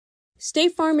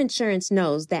State Farm Insurance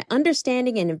knows that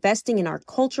understanding and investing in our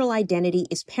cultural identity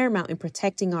is paramount in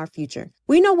protecting our future.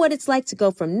 We know what it's like to go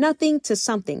from nothing to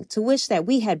something, to wish that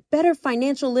we had better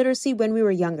financial literacy when we were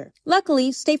younger.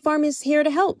 Luckily, State Farm is here to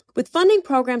help with funding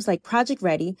programs like Project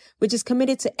Ready, which is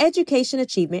committed to education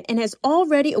achievement and has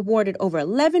already awarded over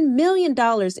 $11 million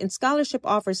in scholarship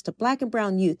offers to Black and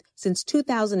brown youth since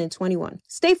 2021.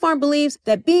 State Farm believes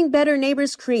that being better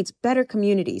neighbors creates better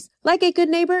communities. Like a good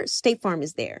neighbor, State Farm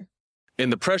is there. In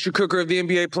the pressure cooker of the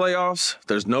NBA playoffs,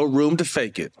 there's no room to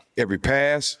fake it. Every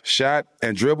pass, shot,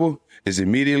 and dribble is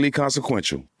immediately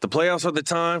consequential. The playoffs are the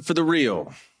time for the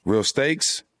real. Real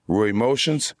stakes, real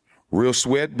emotions, real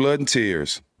sweat, blood, and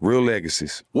tears, real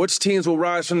legacies. Which teams will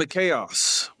rise from the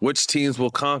chaos? Which teams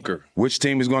will conquer? Which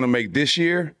team is going to make this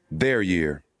year their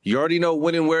year? You already know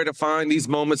when and where to find these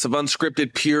moments of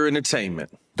unscripted, pure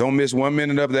entertainment. Don't miss 1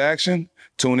 minute of the action.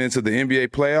 Tune into the NBA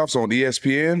playoffs on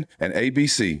ESPN and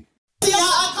ABC. See,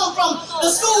 I come from the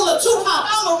school of Tupac.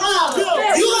 I'm around.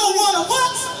 You don't want to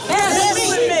what? Dance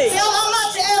with me. Tell I'm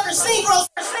not your average Negro.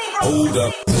 Hold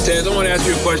up. Tez, I want to ask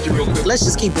you a question real quick. Let's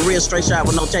just keep it real straight shot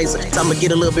with no chaser. So I'm going to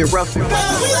get a little bit rough. We don't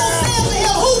stand for him.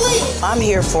 Who we? I'm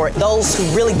here for those who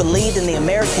really believed in the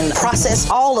American process.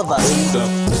 All of us. Hold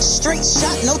up. Straight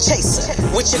shot, no chaser.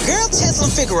 With your girl, Teslin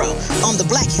Figaro on the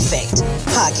Black Effect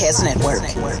Podcast Network.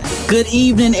 Good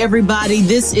evening, everybody.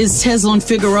 This is Teslin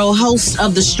Figaro, host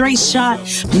of the Straight Shot,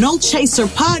 No Chaser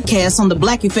podcast on the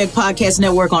Black Effect Podcast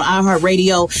Network on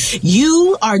iHeartRadio.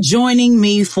 You are joining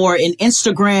me for an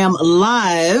Instagram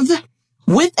Live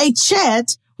with a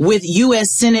chat with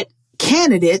U.S. Senate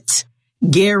candidate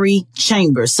Gary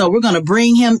Chambers. So we're going to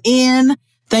bring him in.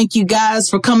 Thank you guys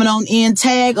for coming on in.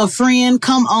 Tag a friend.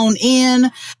 Come on in.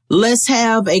 Let's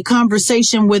have a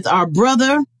conversation with our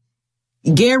brother,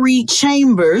 Gary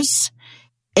Chambers,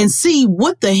 and see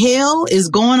what the hell is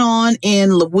going on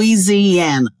in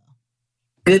Louisiana.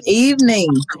 Good evening.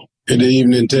 Good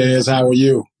evening, Tez. How are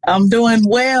you? I'm doing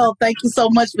well. Thank you so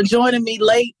much for joining me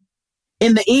late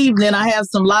in the evening. I have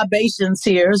some libations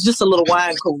here. It's just a little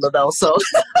wine cooler, though. So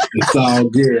it's all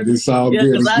good. It's all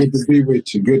good. It's good to be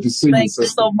with you. Good to see you. Thank you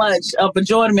so much for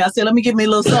joining me. I said, let me give me a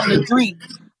little something to drink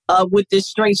with this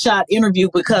Straight Shot interview,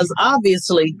 because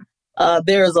obviously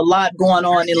there is a lot going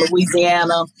on in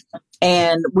Louisiana,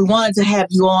 and we wanted to have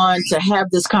you on to have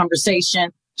this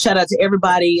conversation. Shout out to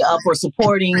everybody for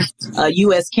supporting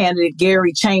U.S. candidate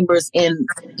Gary Chambers. And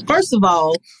first of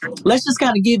all, let's just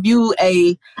kind of give you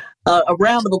a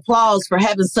round of applause for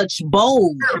having such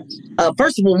bold,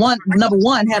 first of all, number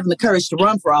one, having the courage to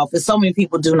run for office. So many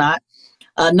people do not.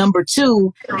 Number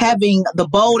two, having the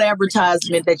bold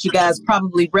advertisement that you guys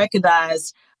probably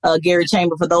recognize Gary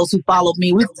Chambers. For those who followed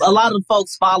me, a lot of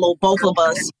folks follow both of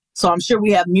us. So I'm sure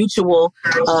we have mutual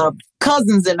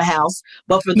cousins in the house.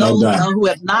 But for those who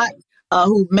have not,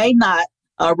 who may not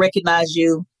recognize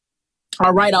you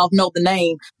or right off know the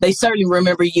name, they certainly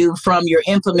remember you from your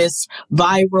infamous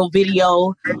viral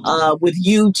video with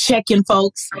you checking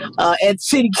folks at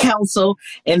City Council,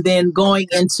 and then going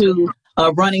into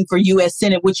running for U.S.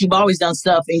 Senate, which you've always done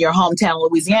stuff in your hometown,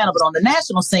 Louisiana. But on the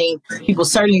national scene, people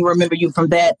certainly remember you from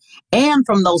that, and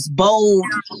from those bold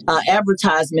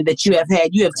advertisement that you have had.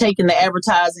 You have taken the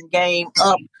advertising game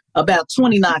up about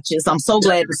 20 notches. I'm so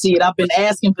glad to see it. I've been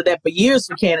asking for that for years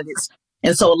for candidates.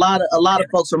 And so a lot of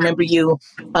folks remember you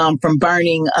from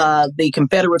burning the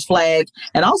Confederate flag,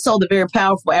 and also the very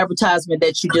powerful advertisement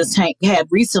that you just had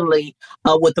recently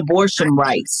with abortion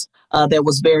rights. That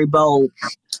was very bold.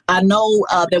 I know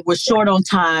that we're short on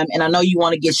time, and I know you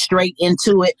want to get straight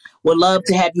into it. Would love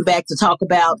to have you back to talk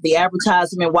about the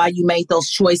advertisement, why you made those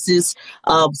choices.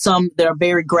 Some that are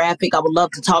very graphic. I would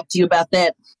love to talk to you about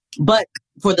that. But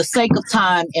for the sake of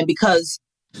time, and because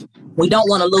we don't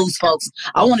want to lose folks,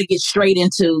 I want to get straight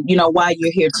into, why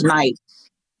you're here tonight.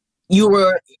 You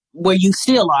were, where you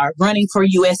still are, running for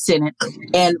U.S. Senate.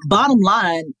 And bottom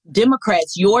line,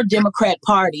 Democrats, your Democrat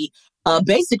Party,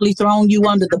 basically thrown you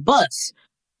under the bus.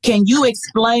 Can you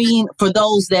explain, for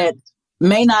those that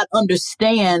may not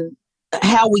understand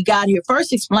how we got here?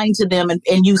 First, explain to them, and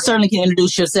you certainly can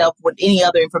introduce yourself with any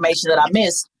other information that I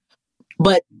missed,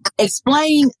 but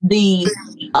explain the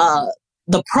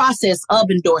process of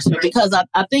endorsement, because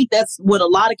I think that's what a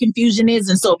lot of confusion is.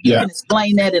 And so if you can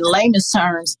explain that in layman's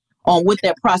terms on what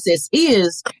that process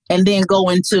is, and then go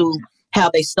into how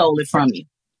they stole it from you.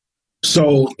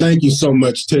 So thank you so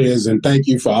much, Tez, and thank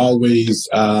you for always,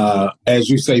 as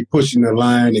you say, pushing the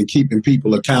line and keeping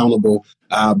people accountable,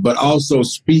 but also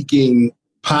speaking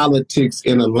politics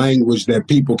in a language that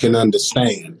people can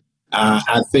understand.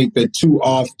 I think that too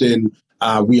often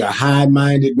we are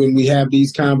high-minded when we have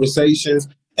these conversations,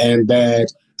 and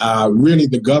that really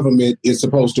the government is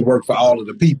supposed to work for all of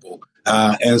the people.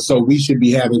 And so we should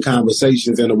be having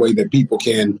conversations in a way that people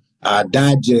can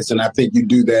digest. And I think you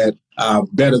do that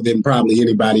better than probably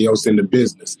anybody else in the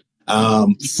business.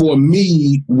 For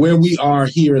me, where we are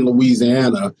here in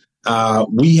Louisiana,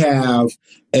 we have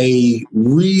a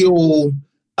real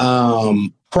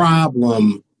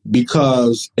problem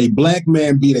because a black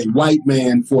man beat a white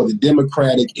man for the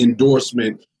Democratic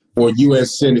endorsement for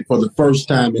U.S. Senate for the first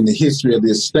time in the history of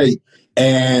this state.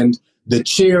 And the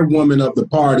chairwoman of the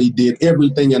party did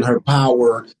everything in her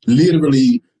power,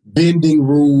 literally bending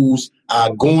rules,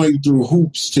 going through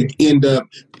hoops to end up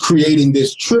creating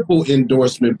this triple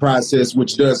endorsement process,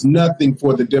 which does nothing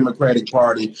for the Democratic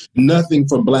Party, nothing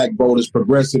for black voters,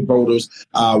 progressive voters,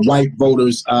 white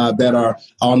voters that are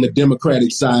on the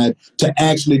Democratic side to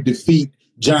actually defeat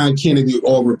John Kennedy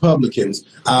or Republicans.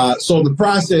 So the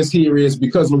process here is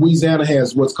because Louisiana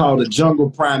has what's called a jungle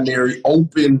primary,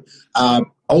 open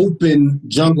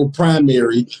jungle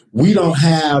primary. We don't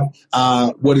have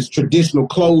what is traditional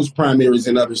closed primaries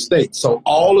in other states. So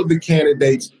all of the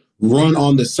candidates run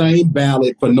on the same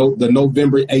ballot for the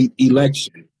November 8th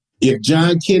election. If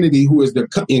John Kennedy, who is the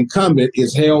incumbent,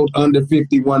 is held under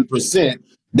 51%,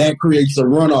 that creates a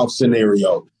runoff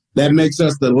scenario. That makes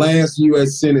us the last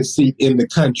U.S. Senate seat in the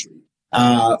country.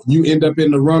 You end up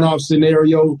in the runoff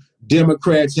scenario.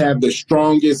 Democrats have the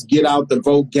strongest get out the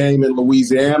vote game in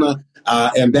Louisiana.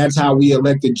 And that's how we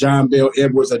elected John Bel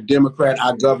Edwards, a Democrat,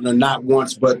 our governor, not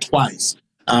once, but twice.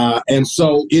 And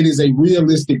so it is a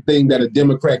realistic thing that a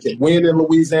Democrat can win in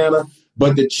Louisiana.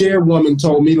 But the chairwoman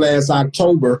told me last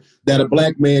October that a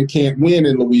black man can't win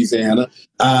in Louisiana.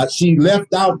 She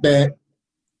left out that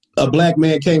a black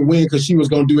man can't win because she was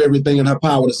going to do everything in her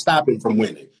power to stop him from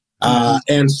winning.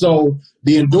 And so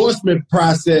the endorsement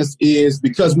process is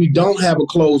because we don't have a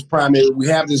closed primary, we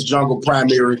have this jungle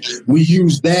primary. We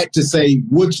use that to say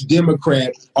which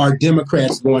Democrat are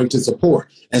Democrats going to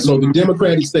support. And so the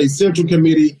Democratic State Central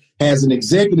Committee has an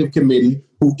executive committee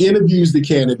who interviews the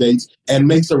candidates and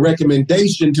makes a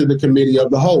recommendation to the committee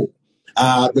of the whole.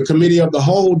 The committee of the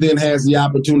whole then has the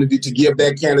opportunity to give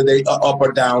that candidate an up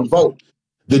or down vote.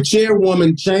 The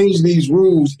chairwoman changed these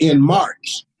rules in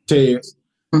March, Tez,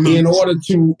 in order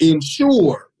to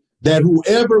ensure that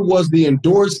whoever was the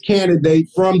endorsed candidate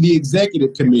from the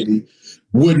executive committee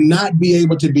would not be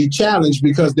able to be challenged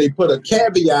because they put a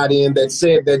caveat in that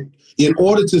said that in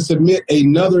order to submit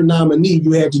another nominee,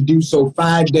 you had to do so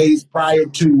 5 days prior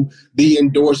to the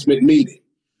endorsement meeting.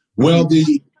 Well,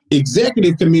 the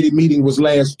executive committee meeting was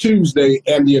last Tuesday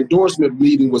and the endorsement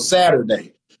meeting was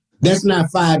Saturday. That's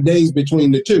not 5 days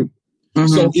between the two.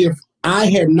 So if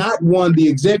I had not won the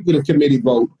executive committee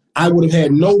vote, I would have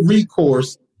had no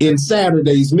recourse in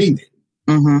Saturday's meeting.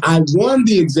 I won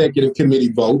the executive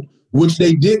committee vote, which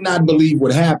they did not believe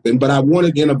would happen, but I won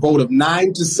it in a vote of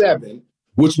 9-7,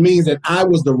 which means that I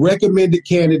was the recommended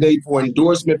candidate for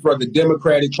endorsement for the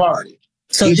Democratic Party.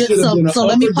 So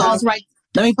let me pause right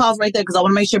there because I want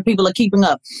to make sure people are keeping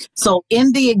up. So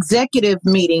in the executive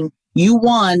meeting, you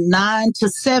won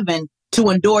 9-7 to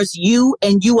endorse you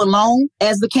and you alone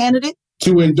as the candidate?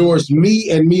 To endorse me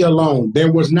and me alone.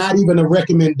 There was not even a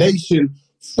recommendation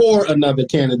for another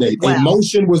candidate. Wow. A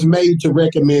motion was made to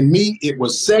recommend me. It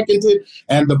was seconded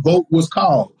and the vote was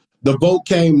called. The vote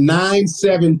came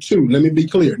 9-7-2. Let me be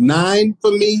clear. 9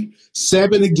 for me,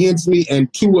 7 against me,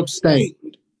 and 2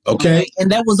 abstained. Okay?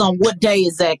 And that was on what day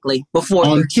exactly?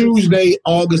 On Tuesday,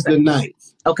 August the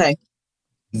 9th. Okay.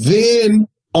 Then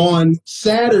on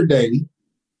Saturday,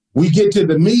 we get to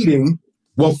the meeting.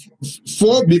 Well,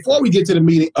 before we get to the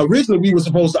meeting, originally we were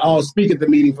supposed to all speak at the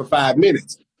meeting for 5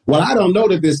 minutes. Well, I don't know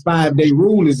that this 5-day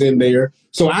rule is in there.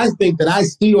 So I think that I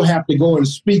still have to go and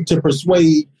speak to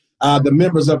persuade the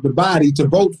members of the body to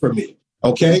vote for me.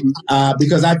 Okay,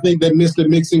 because I think that Mr.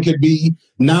 Mixon could be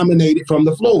nominated from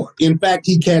the floor. In fact,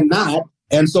 he cannot.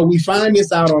 And so we find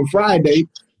this out on Friday.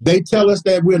 They tell us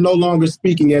that we're no longer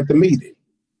speaking at the meeting.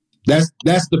 That's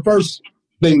the first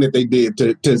thing that they did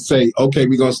to say, OK,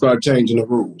 we're going to start changing the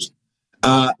rules.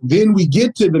 Then we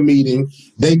get to the meeting.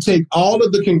 They take all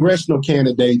of the congressional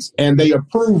candidates and they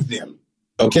approve them.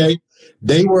 OK,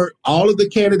 they were all of the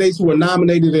candidates who were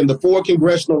nominated in the 4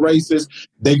 congressional races.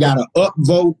 They got an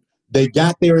upvote. They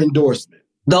got their endorsement.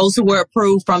 Those who were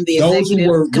approved from the executive committee. Those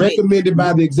who were committee. Recommended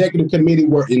by the executive committee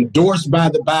were endorsed by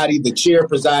the body. The chair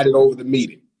presided over the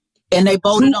meeting. And they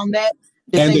voted on that?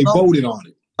 They voted on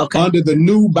it. Okay. Under the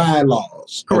new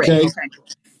bylaws. Correct. Okay?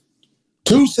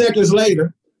 2 seconds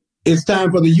later, it's time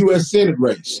for the U.S. Senate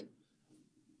race.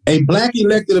 A Black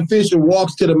elected official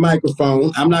walks to the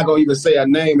microphone. I'm not going to even say a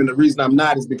name, and the reason I'm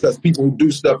not is because people who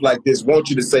do stuff like this want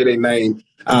you to say their name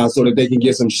so that they can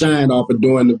get some shine off of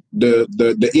doing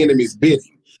the enemy's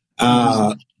bidding.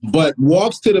 But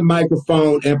walks to the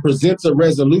microphone and presents a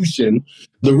resolution.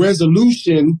 The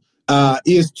resolution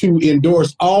is to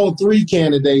endorse all three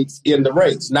candidates in the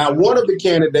race. Now, one of the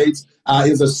candidates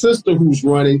is a sister who's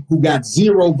running who got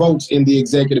 0 votes in the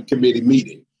executive committee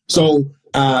meeting. So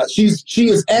she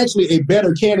is actually a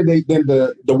better candidate than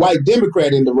the white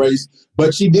Democrat in the race,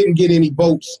 but she didn't get any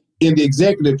votes in the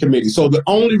executive committee. So the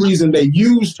only reason they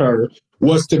used her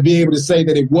was to be able to say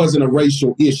that it wasn't a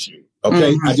racial issue.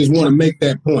 Okay, I just want to make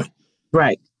that point.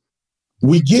 Right.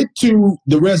 We get to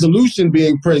the resolution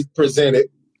being presented,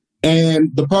 and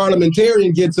the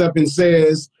parliamentarian gets up and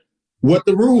says what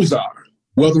the rules are.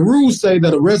 Well, the rules say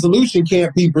that a resolution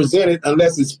can't be presented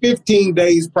unless it's 15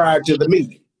 days prior to the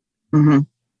meeting.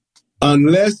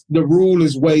 Unless the rule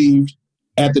is waived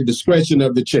at the discretion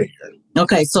of the chair.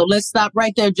 Okay, so let's stop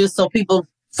right there just so people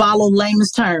follow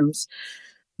layman's terms.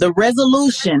 The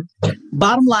resolution,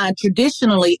 bottom line,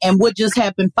 traditionally, and what just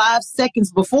happened 5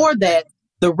 seconds before that,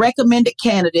 the recommended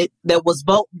candidate that was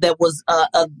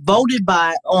voted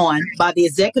by the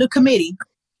executive committee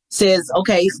says,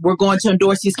 okay, we're going to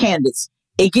endorse these candidates.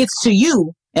 It gets to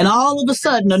you, and all of a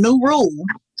sudden, a new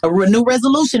new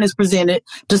resolution is presented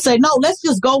to say, no, let's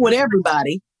just go with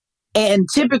everybody. And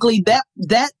typically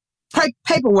that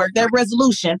paperwork, that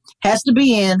resolution has to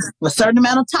be in a certain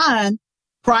amount of time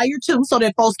prior to, so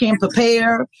that folks can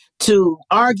prepare to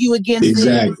argue against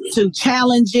it, to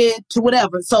challenge it, to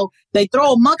whatever. So they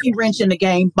throw a monkey wrench in the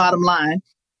game, bottom line,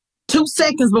 2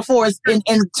 seconds before it's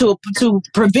to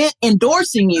prevent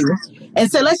endorsing you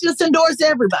and say, let's just endorse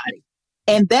everybody.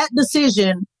 And that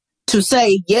decision to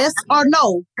say yes or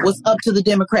no was up to the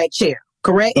Democrat chair,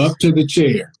 correct? Up to the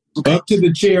chair. Okay. Up to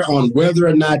the chair on whether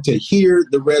or not to hear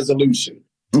the resolution.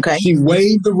 Okay. She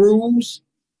waived the rules,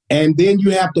 and then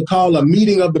you have to call a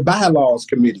meeting of the bylaws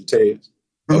committee, Ted.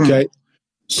 Okay.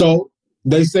 So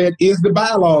they said, is the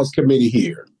bylaws committee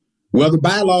here? Well, the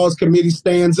bylaws committee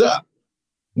stands up.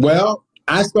 Well,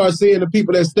 I start seeing the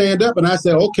people that stand up, and I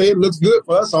said, okay, it looks good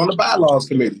for us on the bylaws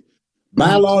committee.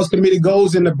 Bylaws committee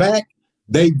goes in the back.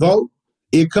 They vote.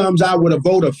 It comes out with a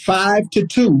vote of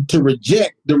 5-2 to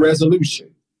reject the resolution.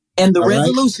 And the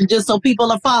resolution, just so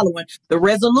people are following, the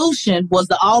resolution was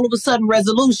the all of a sudden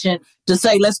resolution to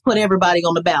say, let's put everybody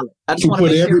on the ballot. I just want to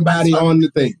put everybody on the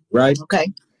thing, right?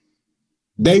 Okay.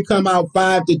 They come out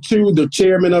 5-2. The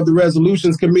chairman of the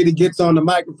resolutions committee gets on the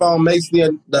microphone, makes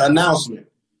the announcement.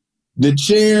 The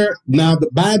chair, now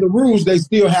by the rules, they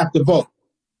still have to vote.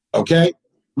 Okay.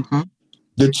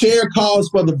 The chair calls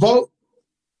for the vote.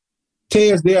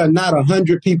 Tells there are not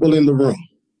 100 people in the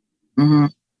room.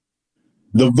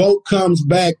 The vote comes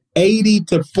back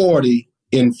 80-40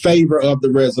 in favor of the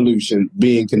resolution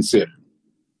being considered.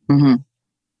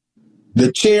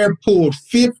 The chair pulled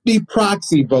 50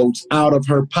 proxy votes out of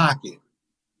her pocket.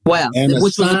 Wow,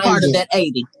 which was a part of that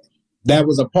 80. That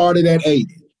was a part of that 80.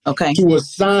 Okay. To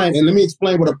assign, and let me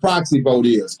explain what a proxy vote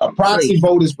is. A proxy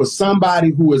vote is for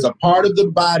somebody who is a part of the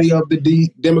body of the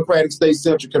Democratic State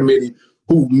Central Committee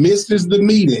who misses the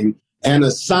meeting and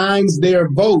assigns their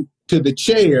vote to the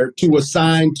chair to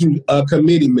assign to a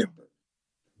committee member.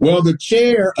 Well, the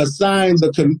chair assigned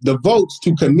the votes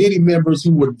to committee members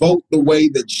who would vote the way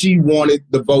that she wanted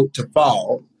the vote to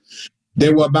fall.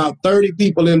 There were about 30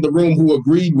 people in the room who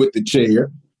agreed with the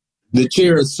chair. The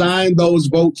chair assigned those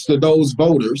votes to those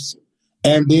voters,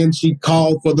 and then she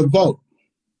called for the vote.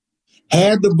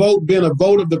 Had the vote been a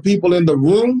vote of the people in the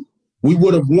room, we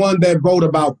would have won that vote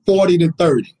about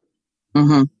 40-30.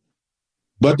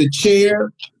 But the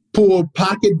chair pulled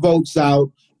pocket votes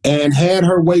out and had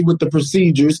her way with the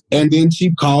procedures, and then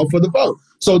she called for the vote.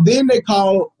 So then they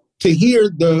called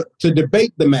to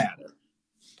debate the matter.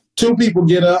 2 people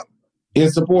get up in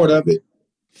support of it,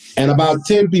 and about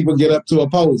 10 people get up to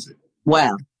oppose it.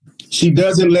 Wow. She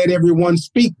doesn't let everyone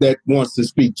speak that wants to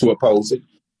speak to oppose it.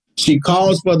 She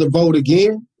calls for the vote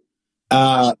again.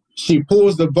 She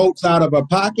pulls the votes out of her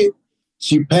pocket.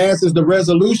 She passes the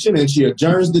resolution, and she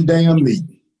adjourns the damn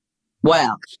meeting.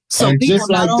 Wow. So and people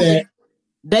just like that,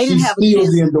 they didn't have a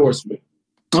chance. The endorsement.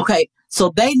 Okay.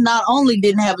 So they not only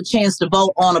didn't have a chance to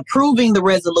vote on approving the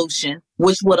resolution,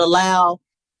 which would allow,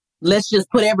 let's just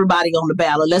put everybody on the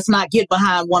ballot. Let's not get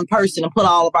behind one person and put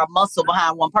all of our muscle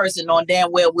behind one person, knowing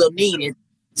damn well we'll need it.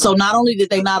 So not only did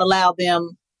they not allow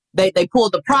them, they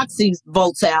pulled the proxy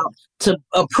votes out to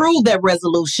approve that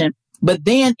resolution, but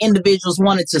then individuals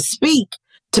wanted to speak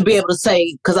to be able to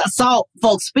say, because I saw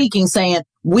folks speaking saying,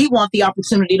 we want the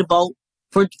opportunity to vote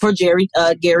for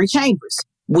Gary Chambers.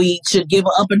 we should give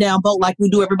an up or down vote like we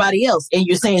do everybody else. And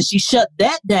you're saying she shut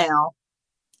that down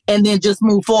and then just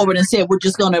moved forward and said, we're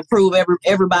just going to approve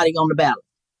everybody on the ballot.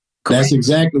 Correct? That's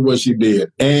exactly what she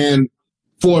did. And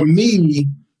for me,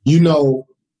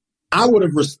 I would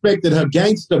have respected her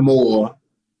gangster more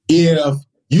if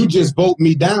you just vote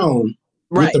me down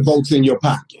with the votes in your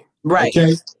pocket. Right.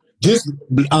 Okay. Just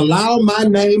allow my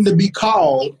name to be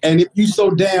called. And if you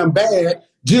so damn bad,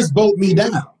 just vote me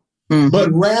down. Mm-hmm.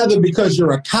 But rather, because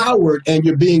you're a coward and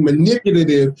you're being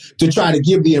manipulative to try to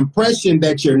give the impression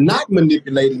that you're not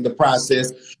manipulating the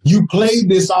process, you played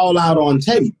this all out on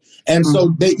tape. And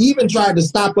so they even tried to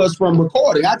stop us from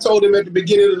recording. I told them at the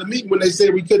beginning of the meeting when they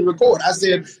said we couldn't record, I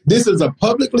said, this is a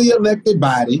publicly elected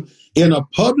body in a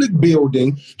public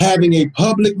building having a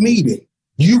public meeting.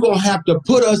 You're going to have to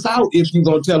put us out if you're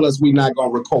going to tell us we're not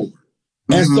going to record.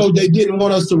 And so they didn't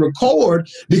want us to record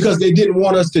because they didn't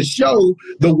want us to show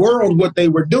the world what they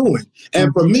were doing.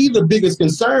 And for me, the biggest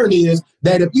concern is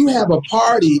that if you have a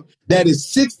party that is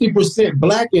 60%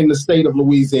 black in the state of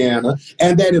Louisiana,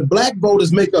 and that if black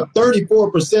voters make up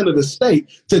 34% of the state,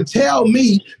 to tell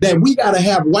me that we got to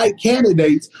have white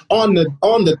candidates on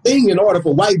the thing in order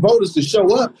for white voters to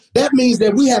show up, that means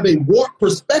that we have a warped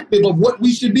perspective of what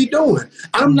we should be doing.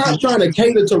 I'm not trying to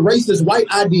cater to racist white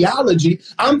ideology.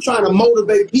 I'm trying to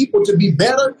motivate people to be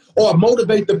better or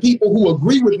motivate the people who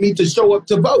agree with me to show up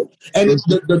to vote. And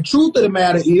the truth of the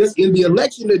matter is, in the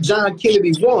election that John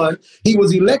Kennedy won, he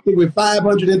was elected with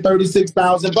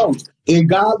 536,000 votes. In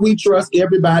God we trust,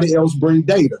 everybody else bring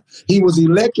data. He was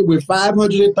elected with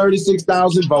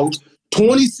 536,000 votes.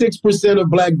 26% of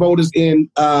black voters in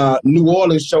New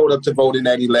Orleans showed up to vote in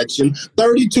that election,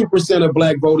 32% of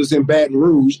black voters in Baton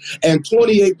Rouge, and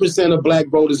 28% of black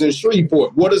voters in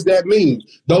Shreveport. What does that mean?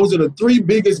 Those are the three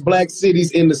biggest black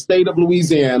cities in the state of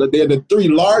Louisiana. They're the three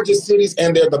largest cities,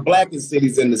 and they're the blackest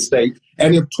cities in the state.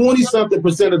 And if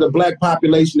 20-something% of the black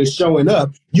population is showing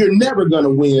up, you're never going to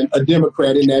win a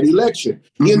Democrat in that election.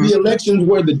 In the elections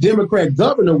where the Democrat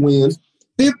governor wins,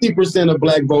 50% of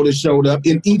black voters showed up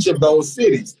in each of those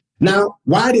cities. Now,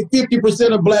 why did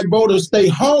 50% of black voters stay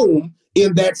home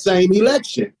in that same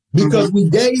election? Because we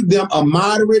gave them a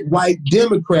moderate white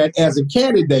Democrat as a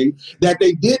candidate that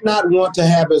they did not want to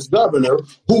have as governor,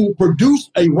 who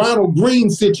produced a Ronald Reagan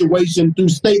situation through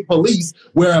state police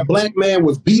where a black man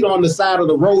was beat on the side of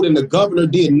the road and the governor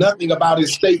did nothing about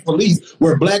his state police,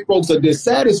 where black folks are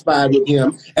dissatisfied with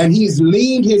him. And he's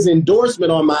leaned his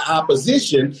endorsement on my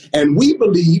opposition. And we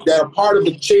believe that a part of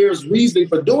the chair's reasoning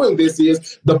for doing this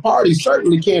is the party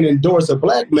certainly can't endorse a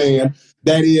black man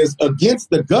that is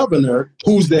against the governor,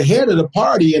 who's the head of the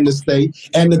party in the state,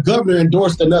 and the governor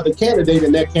endorsed another candidate,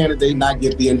 and that candidate not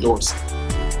get the endorsement.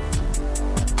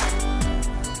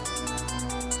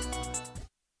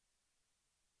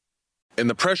 In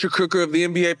the pressure cooker of the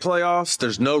NBA playoffs,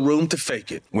 there's no room to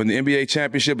fake it. When the NBA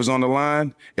championship is on the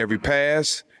line, every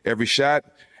pass, every shot,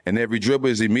 and every dribble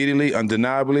is immediately,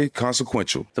 undeniably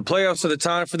consequential. The playoffs are the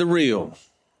time for the real.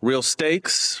 Real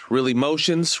stakes, real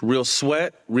emotions, real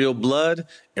sweat, real blood,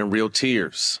 and real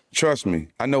tears. Trust me,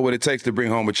 I know what it takes to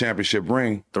bring home a championship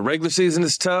ring. The regular season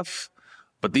is tough,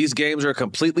 but these games are a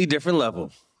completely different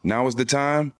level. Now is the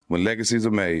time when legacies are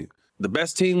made. The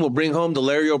best team will bring home the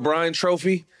Larry O'Brien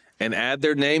Trophy and add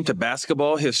their name to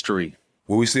basketball history.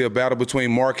 Will we see a battle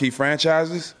between marquee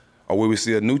franchises, or will we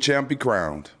see a new champ be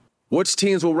crowned? Which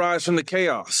teams will rise from the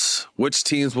chaos? Which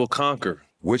teams will conquer?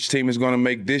 Which team is going to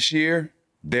make this year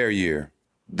their year?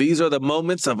 These are the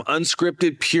moments of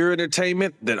unscripted, pure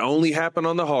entertainment that only happen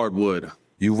on the hardwood.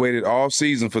 You've waited all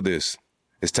season for this.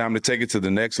 It's time to take it to the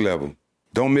next level.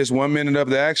 Don't miss 1 minute of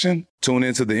the action. Tune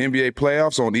into the NBA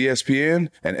playoffs on ESPN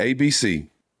and ABC.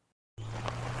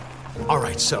 All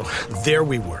right, so there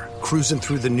we were, cruising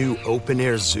through the new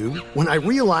open-air zoo, when I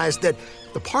realized that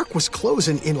the park was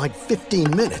closing in like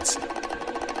 15 minutes.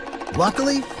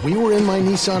 Luckily, we were in my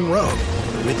Nissan Rogue.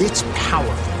 With its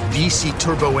powerful VC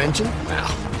turbo engine,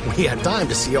 well, we had time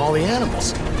to see all the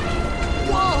animals.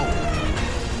 Whoa!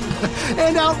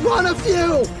 And outrun a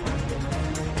few!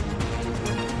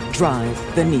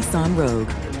 Drive the Nissan Rogue.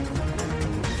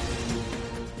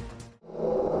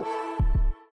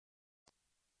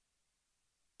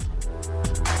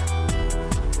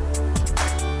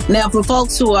 Now, for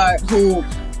folks who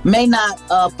may not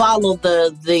follow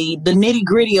the nitty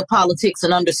gritty of politics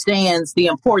and understands the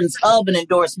importance of an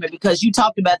endorsement, because you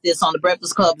talked about this on the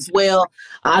Breakfast Club as well.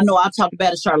 I know I've talked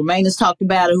about it. Charlamagne has talked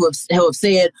about it, who have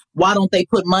said, why don't they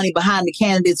put money behind the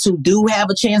candidates who do have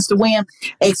a chance to win?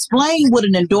 Explain what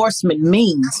an endorsement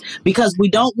means, because we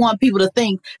don't want people to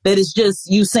think that it's just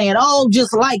you saying, oh,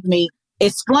 just like me.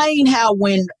 explain how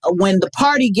when the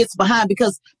party gets behind,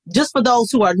 because just for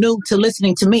those who are new to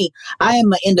listening to me, I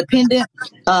am an independent.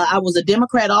 I was a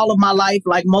Democrat all of my life,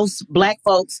 like most Black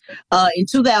folks. In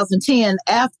 2010,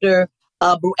 after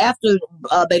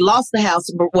they lost the House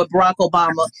with Barack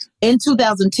Obama, in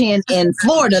 2010 in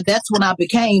Florida, that's when I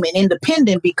became an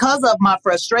independent because of my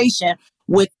frustration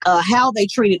with how they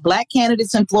treated Black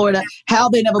candidates in Florida, how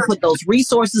they never put those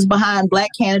resources behind Black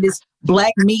candidates,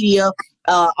 Black media,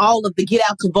 all of the get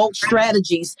out to vote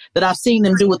strategies that I've seen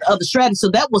them do with other strategies. So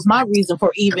that was my reason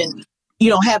for even,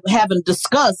 having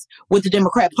discussed with the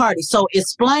Democrat Party. So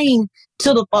explain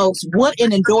to the folks what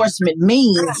an endorsement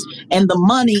means and the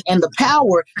money and the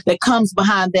power that comes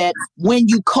behind that when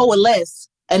you coalesce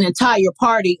an entire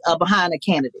party behind a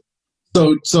candidate.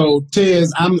 So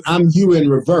Tez, I'm you in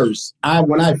reverse.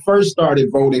 When I first started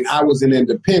voting, I was an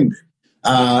independent.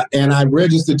 And I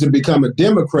registered to become a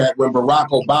Democrat when Barack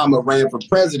Obama ran for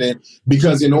president,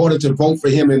 because in order to vote for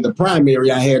him in the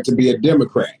primary, I had to be a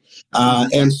Democrat.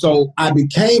 And so I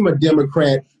became a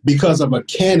Democrat because of a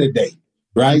candidate,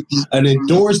 right? An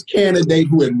endorsed candidate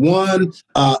who had won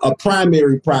a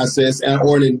primary process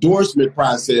or an endorsement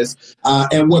process.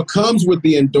 And what comes with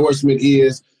the endorsement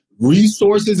is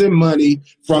resources and money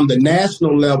from the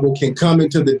national level can come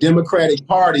into the Democratic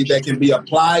Party that can be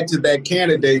applied to that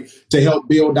candidate to help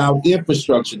build out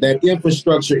infrastructure. That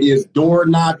infrastructure is door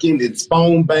knocking, it's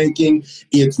phone banking,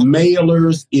 it's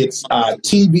mailers, it's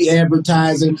TV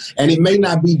advertising, and it may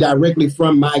not be directly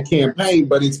from my campaign,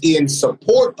 but it's in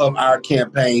support of our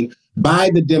campaign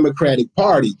by the Democratic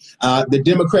Party. The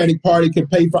Democratic Party could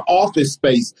pay for office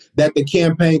space that the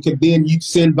campaign could then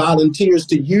send volunteers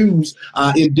to use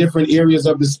in different areas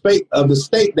of the state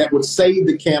that would save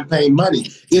the campaign money.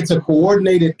 It's a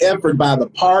coordinated effort by the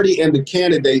party and the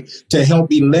candidate to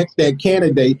help elect that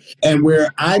candidate. And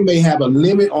where I may have a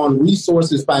limit on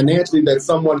resources financially that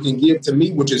someone can give to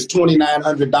me, which is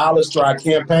 $2,900 to our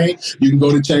campaign, you can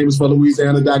go to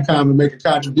chambersforlouisiana.com and make a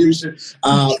contribution.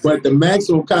 But the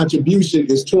maximum contribution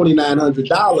is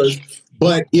 $2,900.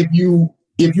 But if you're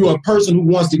a person who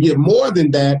wants to give more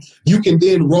than that, you can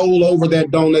then roll over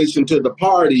that donation to the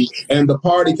party, and the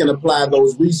party can apply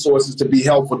those resources to be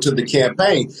helpful to the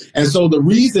campaign. And so the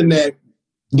reason that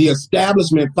the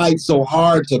establishment fights so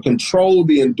hard to control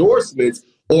the endorsements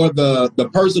or the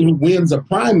person who wins a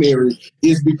primary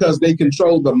is because they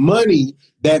control the money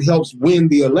that helps win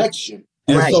the election.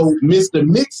 And right. So Mr.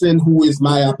 Mixon, who is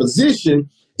my opposition,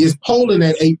 is polling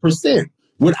at 8%.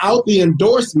 Without the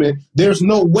endorsement, there's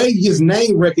no way his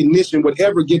name recognition would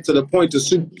ever get to the point to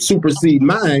supersede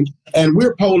mine. And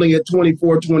we're polling at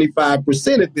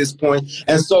 24-25% at this point.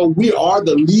 And so we are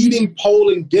the leading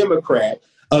polling Democrat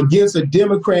against a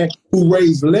Democrat who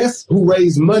raised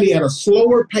money at a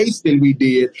slower pace than we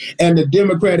did. And the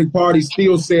Democratic Party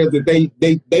still says that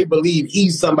they believe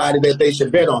he's somebody that they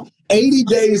should bet on. 80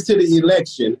 days to the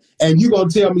election, and you're going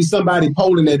to tell me somebody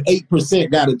polling at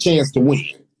 8% got a chance to win.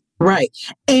 Right.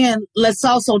 And let's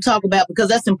also talk about, because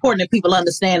that's important that people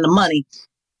understand the money,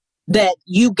 that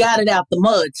you got it out the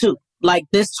mud, too. Like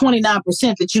this 29%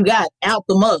 that you got out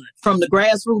the mud from the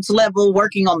grassroots level,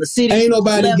 working on the city. Ain't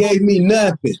nobody level. Gave me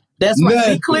nothing. That's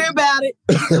right. Be clear about it.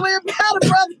 Be clear about it,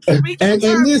 brother. And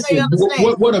listen,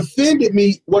 what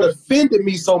offended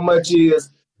me so much is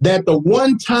that the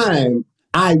one time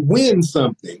I win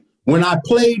something, when I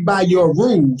played by your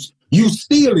rules, you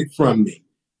steal it from me.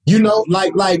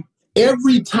 Like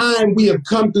every time we have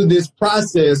come through this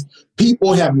process,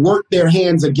 people have worked their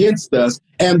hands against us.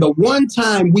 And the one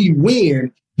time we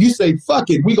win, you say, fuck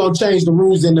it, we're going to change the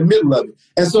rules in the middle of it.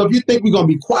 And so if you think we're going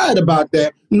to be quiet about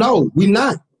that, no, we're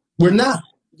not. We're not.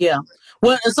 Yeah.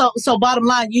 Well, so bottom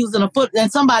line, using a foot,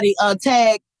 and somebody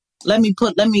tag,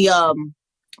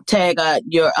 tag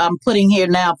I'm putting here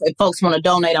now, if folks want to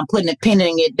donate, I'm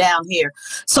pinning it down here.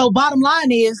 So bottom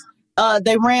line is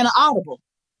they ran an audible.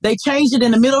 They changed it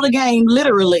in the middle of the game,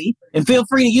 literally, and feel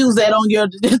free to use that on your,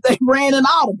 they ran an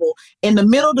audible. In the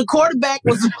middle, the quarterback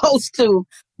was supposed to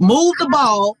move the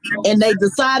ball, and they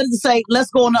decided to say,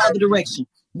 let's go in the other direction.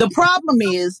 The problem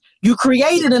is you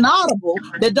created an audible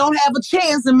that don't have a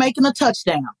chance in making a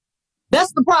touchdown.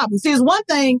 That's the problem. See, it's one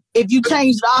thing if you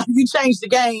change the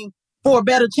game for a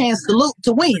better chance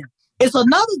to win. It's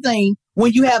another thing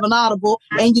when you have an audible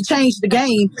and you change the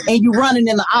game and you're running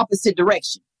in the opposite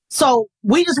direction. So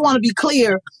we just want to be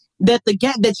clear that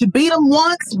that you beat them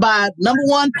once by, number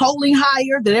one, polling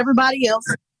higher than everybody else.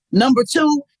 Number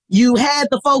two, you had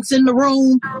the folks in the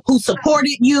room who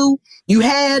supported you. You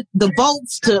had the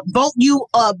votes to vote you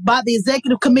by the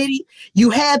executive committee. You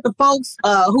had the folks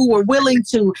who were willing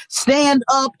to stand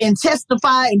up and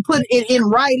testify and put it in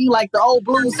writing, like the old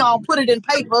blues song, put it in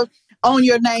paper. on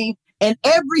your name, and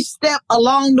every step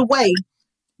along the way,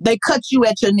 they cut you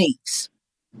at your knees.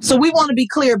 So we want to be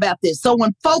clear about this. So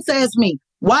when folks ask me,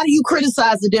 why do you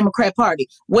criticize the Democrat Party?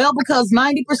 Well, because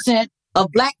 90%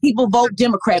 of Black people vote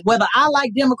Democrat. Whether I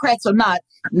like Democrats or not,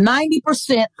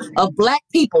 90% of Black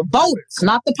people, voters,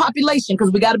 not the population,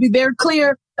 because we got to be very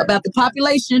clear about the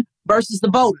population versus the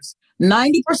voters.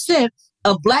 90%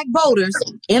 of Black voters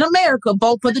in America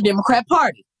vote for the Democrat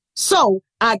Party. So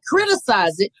I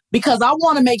criticize it because I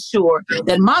want to make sure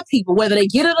that my people, whether they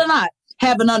get it or not,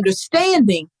 have an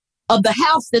understanding of the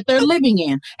house that they're living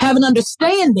in, have an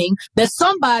understanding that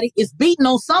somebody is beating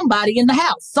on somebody in the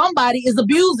house. Somebody is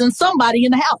abusing somebody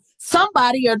in the house.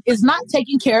 Somebody is not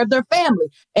taking care of their family.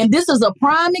 And this is a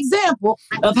prime example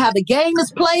of how the game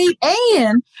is played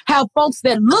and how folks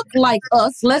that look like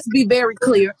us, let's be very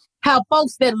clear, how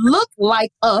folks that look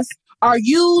like us are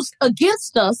used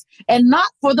against us and not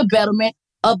for the betterment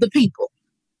of the people.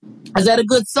 Is that a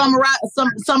good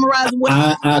summarizing? What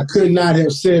I could not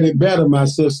have said it better, my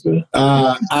sister.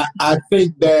 I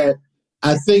think that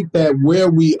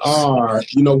where we are,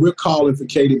 we're calling for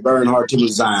Katie Bernhardt to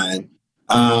resign.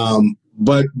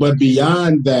 But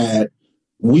beyond that,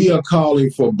 we are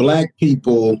calling for Black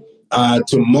people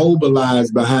to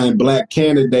mobilize behind Black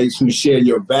candidates who share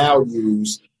your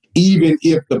values, even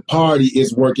if the party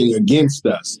is working against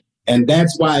us. And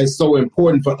that's why it's so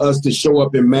important for us to show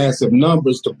up in massive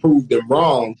numbers to prove them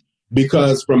wrong.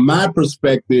 Because from my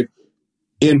perspective,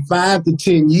 in 5 to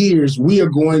 10 years, we are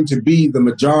going to be the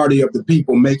majority of the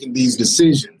people making these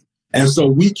decisions. And so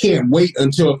we can't wait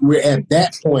until we're at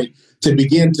that point to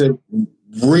begin to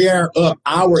rear up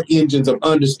our engines of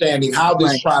understanding how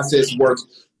this process works,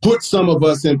 put some of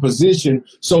us in position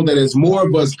so that as more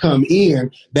of us come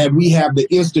in, that we have the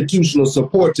institutional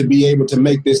support to be able to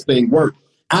make this thing work.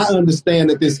 I understand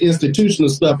that this institutional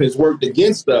stuff has worked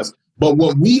against us, but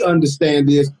what we understand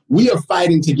is we are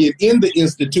fighting to get in the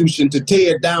institution to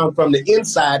tear it down from the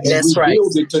inside and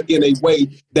rebuild it in a way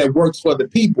that works for the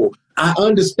people. I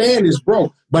understand it's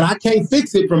broke, but I can't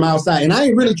fix it from outside, and I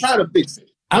ain't really trying to fix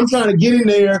it. I'm trying to get in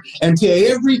there and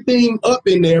tear everything up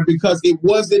in there because it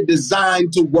wasn't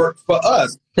designed to work for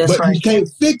us. You can't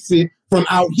fix it from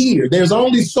out here. There's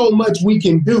only so much we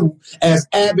can do as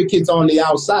advocates on the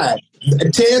outside.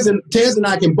 Tez and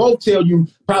I can both tell you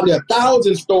probably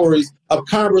 1,000 stories of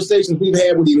conversations we've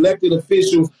had with elected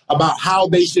officials about how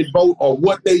they should vote or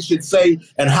what they should say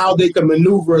and how they can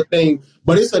maneuver a thing.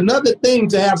 But it's another thing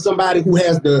to have somebody who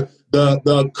has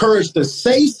the courage to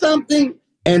say something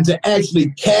and to actually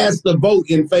cast the vote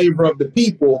in favor of the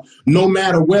people, no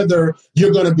matter whether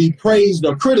you're going to be praised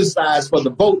or criticized for the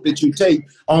vote that you take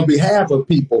on behalf of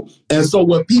people. And so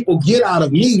what people get out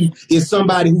of me is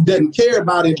somebody who doesn't care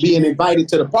about it being invited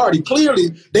to the party. Clearly,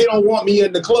 they don't want me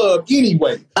in the club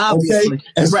anyway. Obviously. Okay?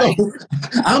 And so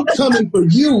I'm coming for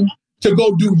you to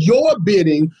go do your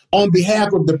bidding on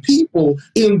behalf of the people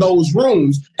in those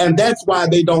rooms. And that's why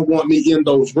they don't want me in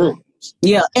those rooms.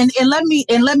 Yeah, and let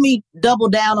me double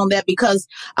down on that because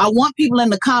I want people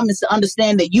in the comments to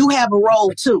understand that you have a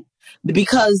role too.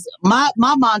 Because my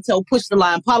motto, push the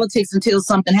line, politics until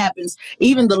something happens.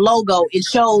 Even the logo, it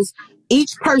shows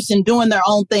each person doing their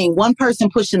own thing. One person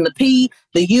pushing the P,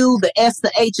 the U, the S,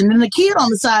 the H, and then the kid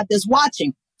on the side that's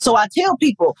watching. So I tell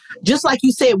people, just like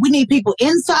you said, we need people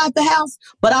inside the house,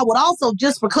 but I would also,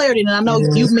 just for clarity, and I know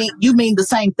you mean the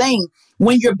same thing.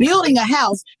 When you're building a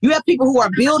house, you have people who are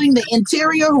building the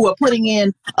interior, who are putting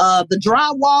in the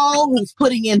drywall, who's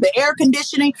putting in the air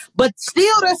conditioning, but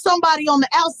still there's somebody on the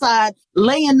outside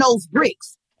laying those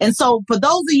bricks. And so for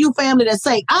those of you family that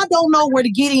say, I don't know where to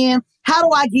get in, how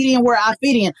do I get in where I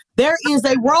fit in? There is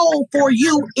a role for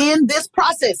you in this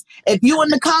process. If you in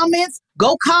the comments,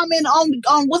 go comment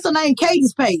on what's her name,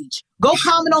 Katie's page. Go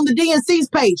comment on the DNC's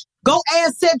page. Go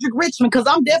ask Cedric Richmond, because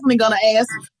I'm definitely going to ask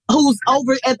who's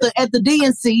over at the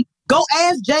DNC. Go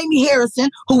ask Jamie Harrison,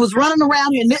 who was running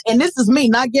around here. And this is me,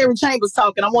 not Gary Chambers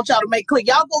talking. I want y'all to make clear.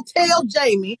 Y'all go tell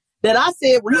Jamie that I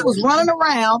said when he was running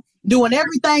around doing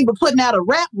everything but putting out a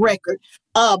rap record,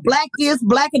 black is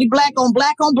blackity black on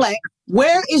black on black.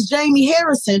 Where is Jamie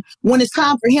Harrison when it's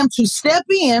time for him to step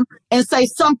in and say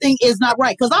something is not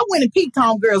right? Because I went and peeked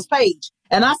on Girl's page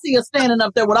and I see her standing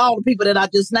up there with all the people that I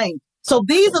just named. So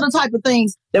these are the type of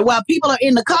things that while people are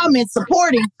in the comments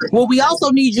supporting, what we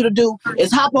also need you to do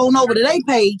is hop on over to their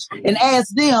page and ask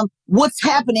them what's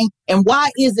happening and why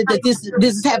is it that this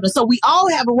is happening. So we all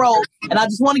have a role. And I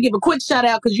just want to give a quick shout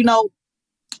out because,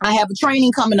 I have a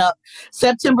training coming up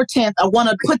September 10th. I want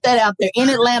to put that out there in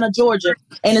Atlanta, Georgia.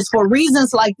 And it's for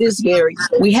reasons like this, Gary.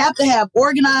 We have to have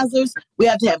organizers, we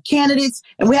have to have candidates,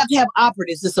 and we have to have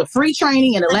operatives. It's a free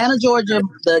training in Atlanta, Georgia.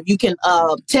 You can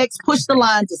push the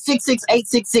line to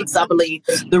 66866, I believe.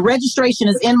 The registration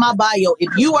is in my bio.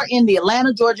 If you are in the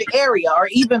Atlanta, Georgia area, or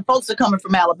even folks are coming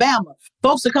from Alabama,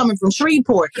 folks are coming from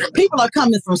Shreveport, people are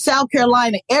coming from South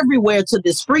Carolina, everywhere to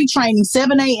this free training,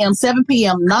 7 a.m., 7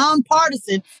 p.m.,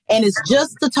 nonpartisan. And it's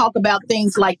just to talk about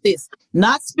things like this,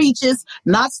 not speeches,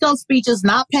 not stump speeches,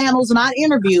 not panels, not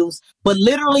interviews, but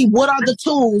literally what are the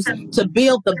tools to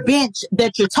build the bench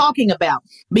that you're talking about?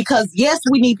 Because yes,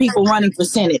 we need people running for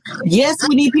Senate. Yes,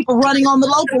 we need people running on the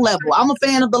local level. I'm a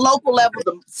fan of the local level,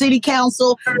 the city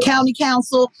council, county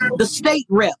council, the state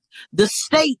rep, the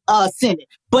state Senate.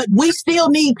 But we still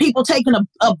need people taking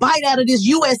a bite out of this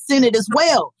U.S. Senate as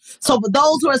well. So for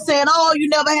those who are saying, oh, you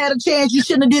never had a chance, you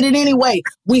shouldn't have did it anyway,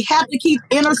 we have to keep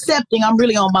intercepting. I'm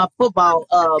really on my football.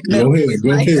 Go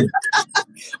ahead.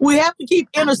 We have to keep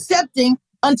intercepting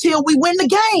until we win the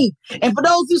game. And for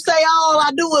those who say, oh,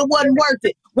 I knew it wasn't worth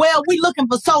it. Well, we're looking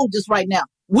for soldiers right now.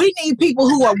 We need people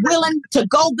who are willing to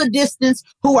go the distance,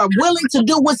 who are willing to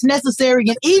do what's necessary.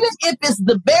 And even if it's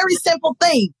the very simple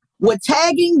thing, we're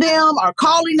tagging them or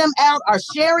calling them out or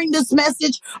sharing this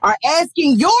message or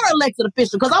asking your elected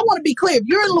official. Because I want to be clear, if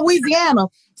you're in Louisiana,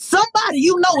 somebody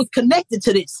you know is connected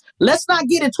to this. Let's not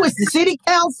get it twisted. City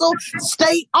council,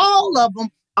 state, all of them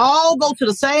all go to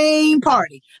the same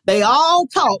party. They all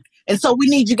talk. And so we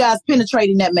need you guys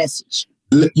penetrating that message.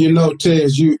 You know,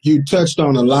 Tez, you touched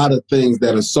on a lot of things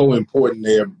that are so important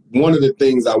there. One of the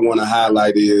things I want to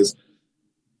highlight is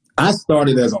I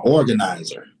started as an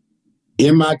organizer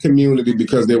in my community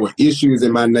because there were issues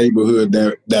in my neighborhood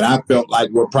that I felt like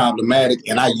were problematic,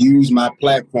 and I used my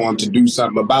platform to do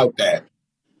something about that.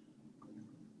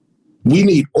 We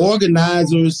need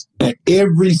organizers at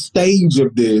every stage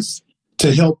of this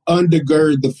to help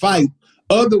undergird the fight.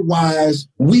 Otherwise,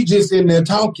 we just in there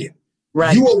talking.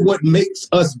 Right. You are what makes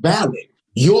us valid.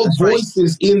 Your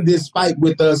voices in this fight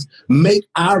with us make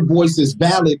our voices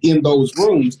valid in those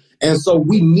rooms. And so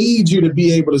we need you to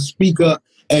be able to speak up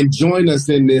and join us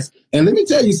in this. And let me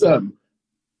tell you something.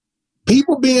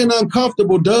 People being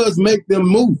uncomfortable does make them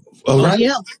move. All right.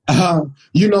 Yeah.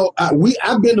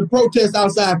 I've been to protest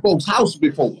outside folks' house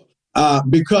before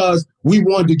because we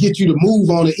wanted to get you to move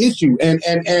on an issue.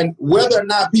 And whether or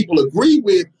not people agree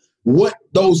with what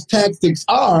those tactics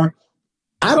are,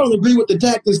 I don't agree with the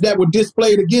tactics that were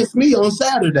displayed against me on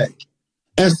Saturday.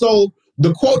 And so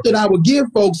the quote that I would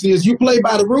give folks is you play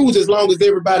by the rules as long as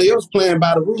everybody else playing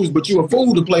by the rules, but you're a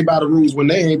fool to play by the rules when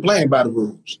they ain't playing by the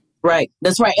rules. Right.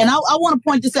 That's right. And I want to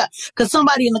point this out because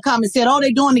somebody in the comments said, oh,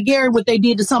 they're doing to Gary what they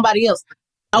did to somebody else.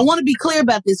 I want to be clear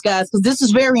about this, guys, because this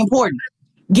is very important.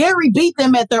 Gary beat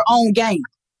them at their own game.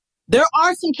 There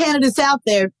are some candidates out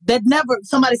there that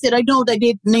somebody said they know what they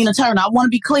did to Nina Turner. I want to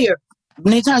be clear.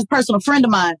 Nina Turner's a personal friend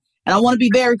of mine, and I want to be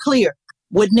very clear.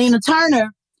 With Nina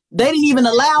Turner, they didn't even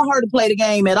allow her to play the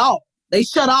game at all. They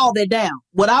shut all that down.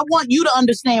 What I want you to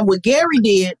understand what Gary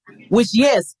did, which,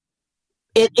 yes,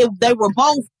 they were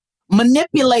both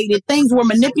manipulated. Things were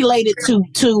manipulated to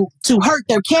hurt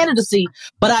their candidacy.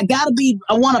 But I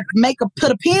want to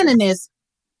put a pin in this,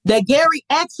 that Gary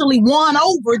actually won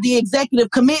over the executive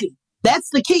committee. That's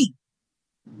the key.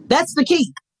 That's the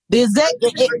key.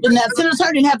 Now, Senator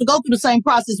Turner didn't have to go through the same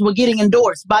process with getting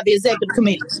endorsed by the executive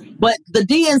committee. But the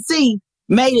DNC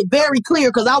made it very clear,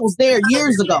 because I was there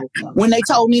years ago when they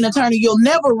told Nina Turner, you'll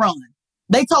never run.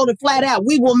 They told her flat out,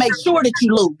 we will make sure that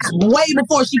you lose, way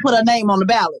before she put her name on the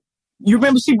ballot. You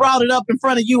remember she brought it up in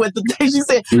front of you at the day. She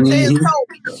said,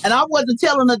 and I wasn't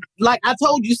telling her, like I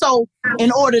told you so,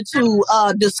 in order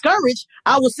to discourage.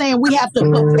 I was saying we have to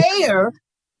prepare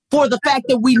for the fact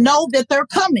that we know that they're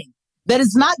coming. That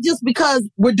it's not just because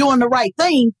we're doing the right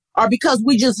thing or because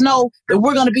we just know that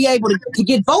we're going to be able to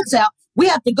get votes out. We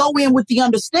have to go in with the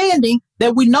understanding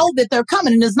that we know that they're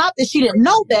coming. And it's not that she didn't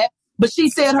know that, but she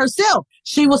said herself,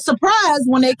 she was surprised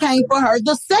when they came for her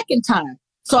the second time.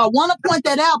 So I want to point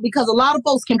that out because a lot of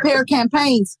folks compare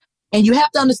campaigns, and you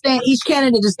have to understand each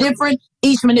candidate is different.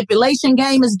 Each manipulation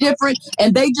game is different,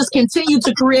 and they just continue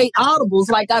to create audibles,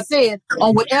 like I said,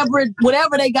 on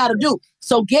whatever they got to do.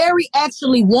 So Gary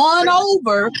actually won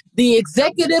over the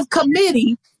executive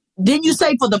committee. Didn't you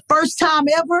say for the first time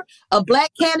ever, a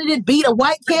black candidate beat a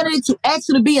white candidate to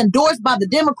actually be endorsed by the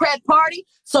Democrat Party?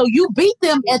 So you beat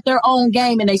them at their own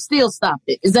game, and they still stopped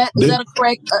it. Is that a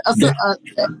correct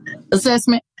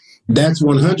assessment? That's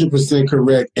 100%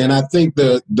 correct. And I think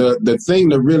the thing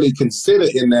to really consider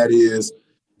in that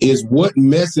is what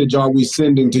message are we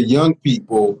sending to young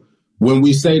people when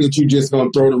we say that you're just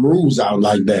going to throw the rules out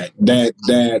like that.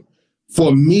 That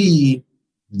for me,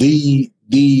 the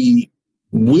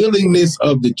willingness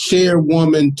of the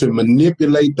chairwoman to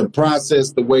manipulate the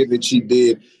process the way that she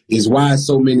did is why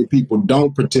so many people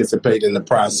don't participate in the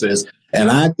process.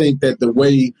 And I think that the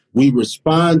way we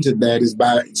respond to that is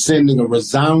by sending a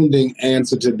resounding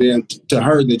answer to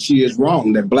her that she is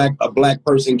wrong, that a black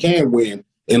person can win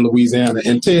in Louisiana.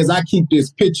 And Tez, I keep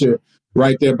this picture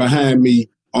right there behind me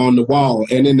on the wall.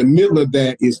 And in the middle of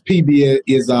that is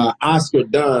Oscar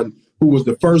Dunn, who was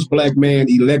the first black man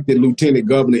elected lieutenant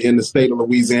governor in the state of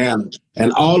Louisiana.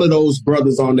 And all of those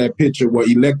brothers on that picture were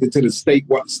elected to the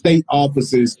state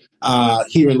offices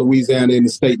here in Louisiana in the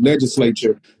state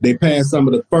legislature. They passed some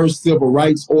of the first civil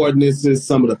rights ordinances,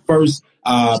 some of the first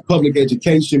public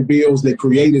education bills. They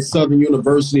created Southern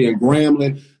University and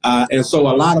Grambling. And so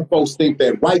a lot of folks think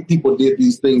that white people did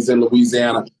these things in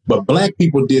Louisiana, but black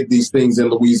people did these things in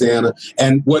Louisiana.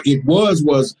 And what it was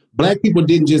black people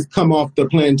didn't just come off the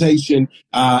plantation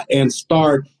and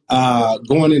start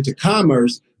going into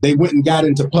commerce. They went and got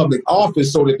into public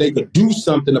office so that they could do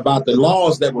something about the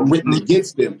laws that were written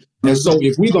against them. And so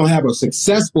if we're going to have a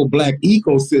successful black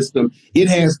ecosystem, it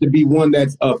has to be one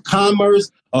that's of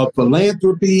commerce, of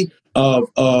philanthropy, of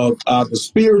the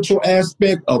spiritual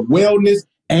aspect, of wellness,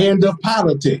 and of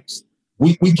politics.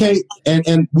 We can't,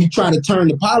 and we try to turn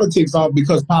the politics off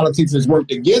because politics has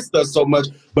worked against us so much,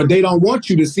 but they don't want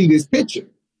you to see this picture.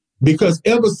 Because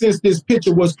ever since this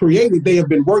picture was created, they have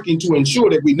been working to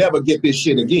ensure that we never get this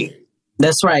shit again.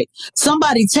 That's right.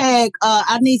 Somebody tag,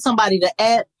 I need somebody to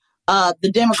add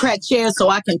the Democrat chair so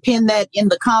I can pin that in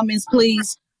the comments,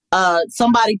 please.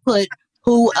 Somebody put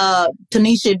who,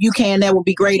 Tanisha, if you can, that would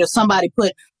be great. Or somebody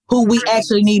put who we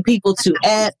actually need people to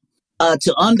add,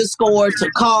 to underscore,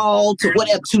 to call, to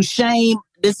whatever, to shame.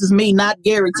 This is me, not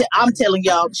Gary. I'm telling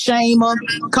y'all, shame her,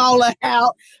 call her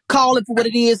out, call it for what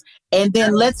it is. And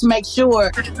then let's make sure,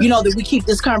 that we keep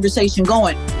this conversation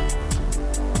going.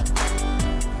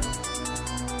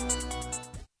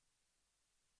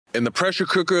 In the pressure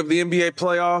cooker of the NBA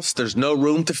playoffs, there's no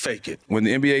room to fake it. When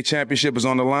the NBA championship is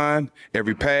on the line,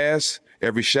 every pass,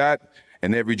 every shot,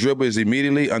 and every dribble is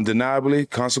immediately, undeniably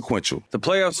consequential. The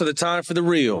playoffs are the time for the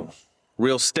real.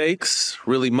 Real stakes,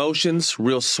 real emotions,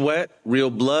 real sweat,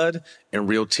 real blood, and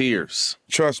real tears.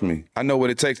 Trust me, I know what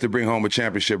it takes to bring home a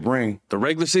championship ring. The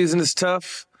regular season is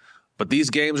tough, but these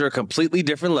games are a completely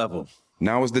different level.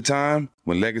 Now is the time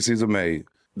when legacies are made.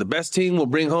 The best team will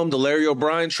bring home the Larry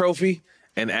O'Brien Trophy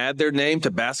and add their name to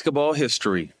basketball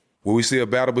history. Will we see a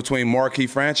battle between marquee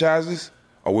franchises,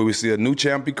 or will we see a new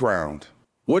champ be crowned?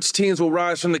 Which teams will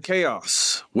rise from the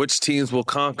chaos? Which teams will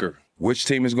conquer? Which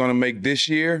team is going to make this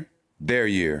year their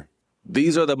year?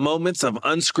 These are the moments of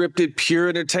unscripted, pure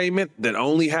entertainment that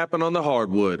only happen on the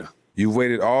hardwood. You've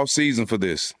waited all season for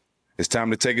this. It's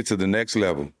time to take it to the next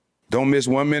level. Don't miss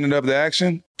 1 minute of the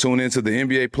action. Tune into the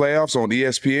NBA playoffs on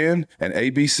ESPN and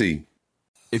ABC.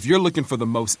 If you're looking for the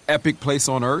most epic place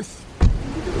on earth,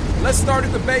 let's start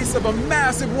at the base of a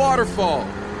massive waterfall.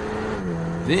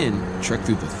 Then trek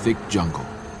through the thick jungle.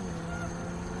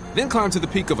 Then climb to the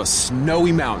peak of a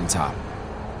snowy mountaintop.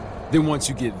 Then once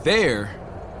you get there,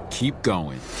 keep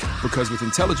going. Because with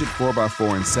intelligent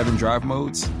 4x4 and 7 drive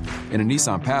modes and a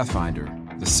Nissan Pathfinder,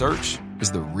 the search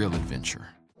is the real adventure.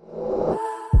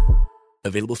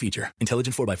 Available feature.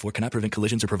 Intelligent 4x4 cannot prevent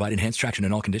collisions or provide enhanced traction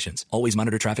in all conditions. Always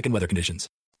monitor traffic and weather conditions.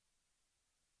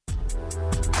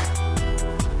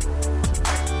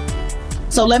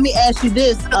 So let me ask you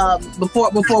this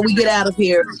before we get out of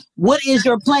here. What is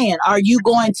your plan? Are you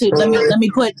going to, let me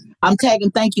put, I'm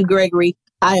tagging, thank you, Gregory.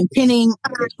 I am pinning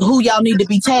who y'all need to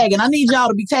be tagging. I need y'all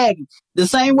to be tagging. The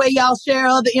same way y'all share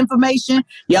other information.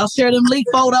 Y'all share them leak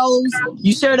photos.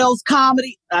 You share those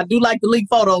comedy. I do like the leak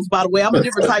photos, by the way. I'm a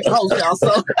different type of host, y'all.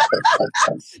 So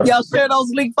y'all share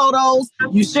those leak photos.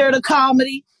 You share the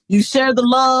comedy. You share the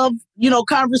love,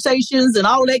 conversations and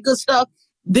all that good stuff.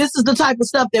 This is the type of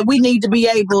stuff that we need to be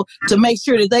able to make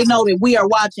sure that they know that we are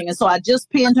watching. And so I just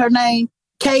pinned her name,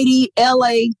 Katie,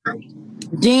 L.A.,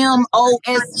 Dim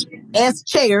OSS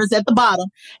chairs at the bottom.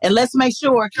 And let's make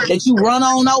sure that you run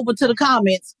on over to the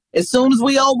comments as soon as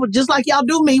we over, just like y'all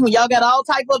do me when y'all got all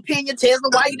type of opinion. Tell me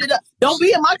why you did that. Don't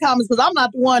be in my comments because I'm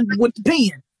not the one with the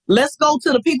pen. Let's go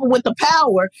to the people with the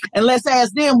power and let's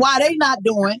ask them why they not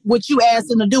doing what you asked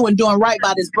them to do and doing right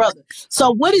by this brother.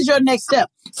 So what is your next step?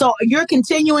 So you're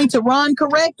continuing to run,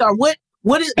 correct? Or what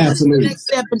is the next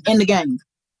step in the game?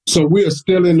 So we're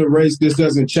still in the race. This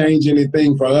doesn't change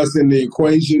anything for us in the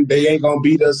equation. They ain't going to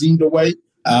beat us either way.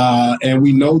 And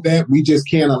we know that. We just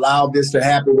can't allow this to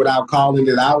happen without calling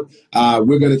it out.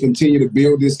 We're going to continue to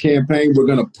build this campaign. We're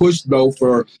going to push, though,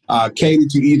 for Katie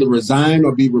to either resign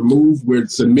or be removed. We're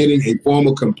submitting a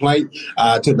formal complaint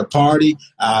to the party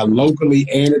locally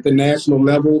and at the national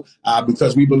level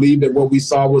because we believe that what we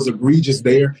saw was egregious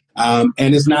there. And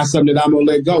it's not something that I'm going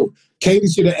to let go. Katie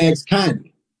should have asked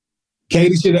kindly.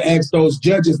 Katie should have asked those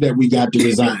judges that we got to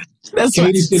resign. That's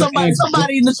right.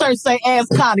 Somebody in the church say, ask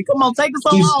Connie. Come on, take us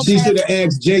on. She should have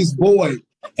asked Jace Boyd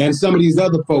and some of these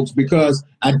other folks, because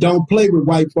I don't play with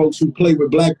white folks who play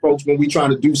with black folks when we trying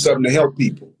to do something to help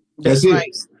people. That's it.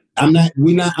 Right. I'm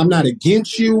not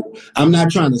against you. I'm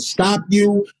not trying to stop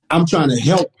you. I'm trying to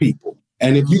help people.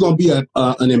 And if you're going to be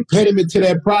an impediment to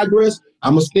that progress,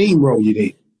 I'm going to steamroll you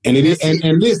there. And it is,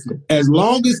 and listen, as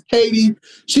long as Katie,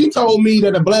 she told me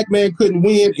that a black man couldn't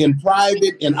win in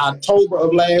private in October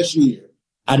of last year.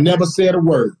 I never said a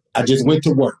word. I just went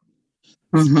to work.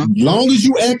 Mm-hmm. Long as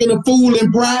you acting a fool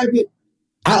in private,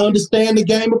 I understand the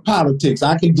game of politics.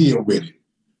 I can deal with it.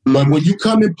 Mm-hmm. But when you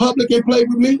come in public and play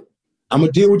with me, I'm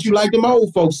going to deal with you like them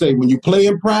old folks say. When you play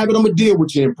in private, I'm going to deal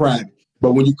with you in private.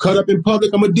 But when you cut up in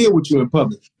public, I'm going to deal with you in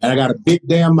public. And I got a big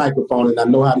damn microphone and I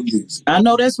know how to use it. I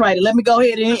know that's right. Let me go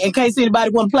ahead in case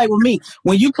anybody want to play with me.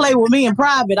 When you play with me in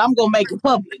private, I'm going to make it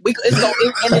public.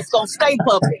 It's going to stay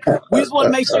public. We just want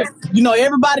to make sure,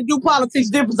 everybody do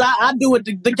politics different. I do it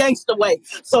the gangster way.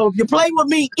 So if you play with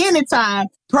me anytime,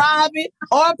 private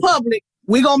or public,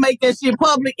 we're going to make that shit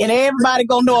public and everybody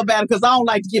going to know about it because I don't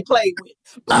like to get played with.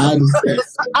 I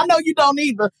know you don't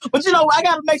either. But, I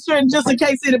got to make sure, just in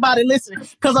case anybody listening,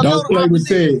 because I know the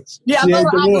opposition. Yeah, I know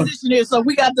the opposition is, so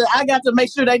I got to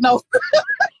make sure they know.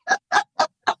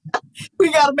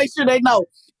 We got to make sure they know.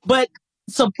 But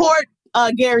support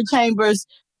Gary Chambers.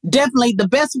 Definitely the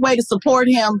best way to support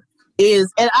him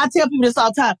is, and I tell people this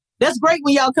all the time, that's great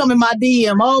when y'all come in my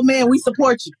DM. Oh, man, we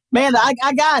support you. Man,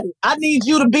 I got it. I need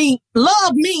you to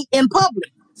love me in public.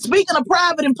 Speaking of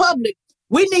private and public,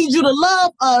 we need you to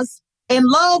love us and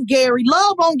love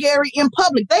on Gary in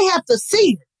public. They have to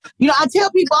see it. I tell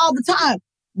people all the time,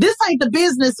 this ain't the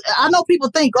business. I know people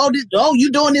think,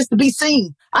 you doing this to be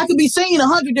seen. I can be seen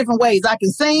 100 different ways. I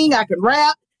can sing, I can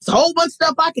rap. It's a whole bunch of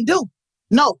stuff I can do.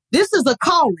 No, this is a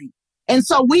calling. And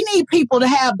so we need people to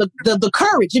have the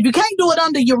courage. If you can't do it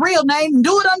under your real name,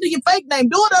 do it under your fake name.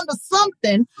 Do it under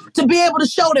something to be able to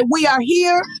show that we are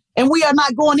here and we are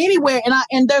not going anywhere.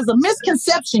 And there's a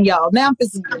misconception, y'all. Now I'm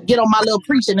just get on my little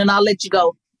preaching and I'll let you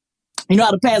go. You know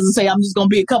how the pastors say, I'm just going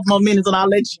to be a couple more minutes and I'll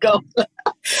let you go.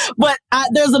 But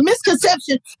there's a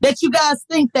misconception that you guys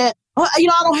think that, I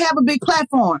don't have a big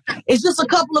platform. It's just a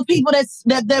couple of people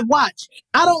that watch.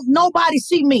 Nobody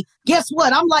see me. Guess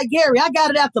what? I'm like Gary. I got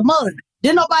it out the mud.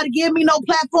 Didn't nobody give me no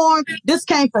platform. This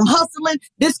came from hustling.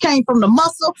 This came from the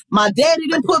muscle. My daddy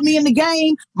didn't put me in the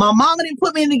game. My mama didn't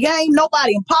put me in the game.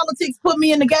 Nobody in politics put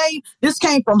me in the game. This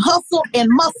came from hustle and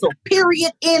muscle.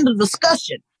 Period. End of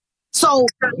discussion. So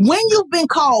when you've been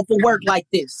called for work like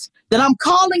this, then I'm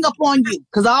calling upon you,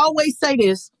 because I always say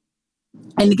this.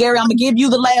 And Gary, I'm going to give you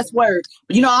the last word.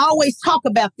 But, I always talk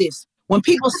about this. When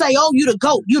people say, oh, you the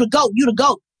GOAT, you the GOAT, you the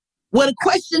GOAT. Well, the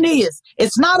question is,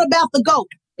 it's not about the GOAT.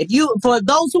 For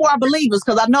those who are believers,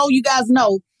 because I know you guys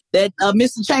know that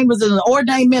Mr. Chambers is an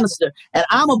ordained minister, and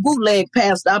I'm a bootleg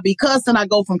pastor. I be cussing. I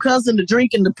go from cussing to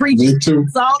drinking to preaching. Me too.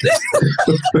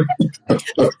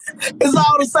 It's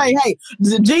all to say, hey,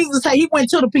 Jesus, he went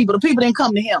to the people. The people didn't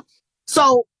come to him.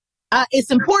 So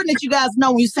it's important that you guys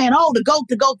know when you're saying, oh, the GOAT,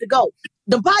 the GOAT, the GOAT.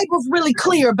 The Bible's really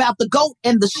clear about the goat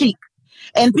and the sheep.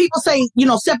 And people say,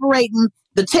 separating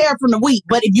the tare from the wheat.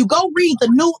 But if you go read the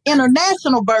New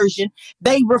International Version,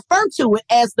 they refer to it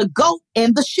as the goat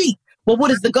and the sheep. Well,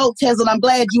 what is the goat, Tez? And I'm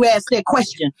glad you asked that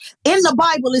question. In the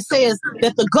Bible, it says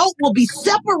that the goat will be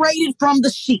separated from the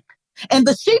sheep. And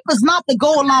the sheep is not to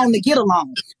go along to get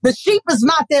along. The sheep is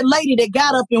not that lady that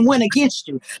got up and went against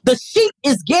you. The sheep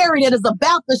is Gary that is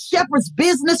about the shepherd's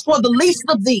business for the least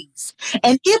of these.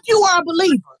 And if you are a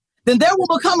believer, then there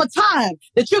will become a time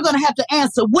that you're going to have to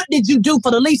answer, what did you do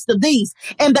for the least of these?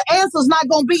 And the answer is not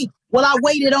going to be, well, I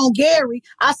waited on Gary.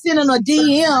 I sent him a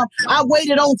DM. I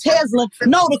waited on Tesla.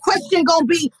 No, the question going to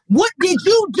be, what did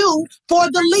you do for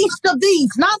the least of these?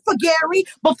 Not for Gary,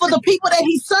 but for the people that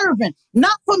he's serving.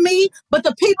 Not for me, but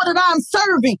the people that I'm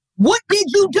serving. What did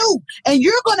you do? And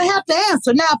you're going to have to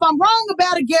answer. Now, if I'm wrong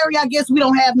about it, Gary, I guess we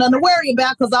don't have nothing to worry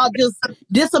about because I'll just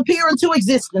disappear into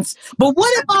existence. But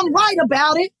what if I'm right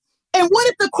about it? And what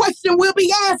if the question will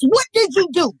be asked, what did you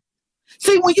do?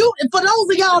 See, for those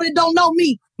of y'all that don't know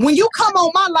me, when you come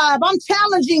on my live, I'm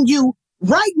challenging you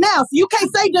right now. So you can't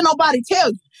say did nobody tell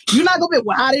you. You're not going to be,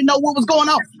 well, I didn't know what was going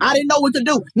on. I didn't know what to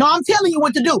do. No, I'm telling you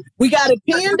what to do. We got it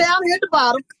pinned down here at the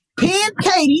bottom. Pin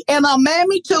Katie and her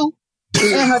mammy too,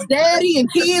 and her daddy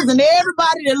and kids and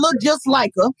everybody that look just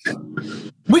like her.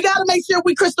 We got to make sure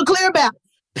we crystal clear about it.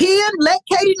 Pin, let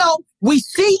Katie know we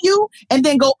see you, and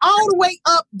then go all the way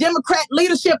up Democrat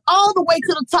leadership, all the way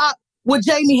to the top with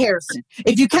Jamie Harrison.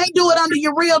 If you can't do it under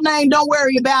your real name, don't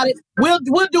worry about it. We'll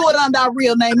do it under our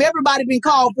real name. Everybody been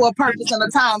called for a purpose in a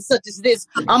time such as this.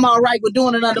 I'm all right with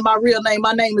doing it under my real name.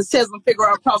 My name is Tesman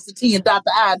Figueroa, across the T and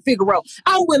Dr. I and Figueroa.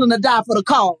 I'm willing to die for the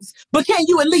cause. But can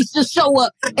you at least just show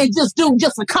up and just do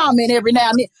just a comment every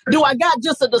now and then? Do I got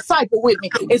just a disciple with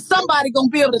me? Is somebody going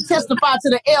to be able to testify to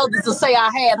the elders to say I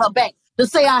had her back, to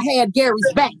say I had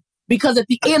Gary's back? Because at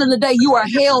the end of the day, you are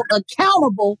held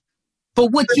accountable for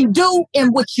what you do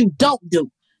and what you don't do.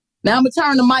 Now I'm going to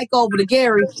turn the mic over to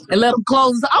Gary and let him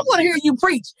close. I want to hear you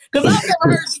preach, because I've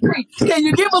never heard you preach. Can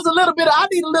you give us a little bit I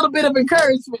need a little bit of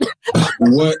encouragement.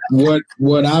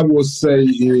 What I will say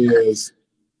is,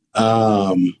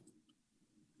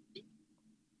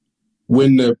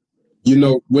 when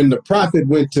the prophet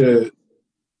went to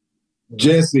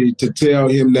Jesse to tell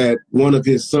him that one of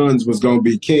his sons was going to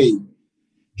be king,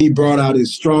 he brought out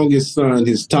his strongest son,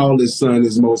 his tallest son,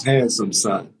 his most handsome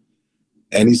son.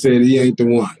 And he said, he ain't the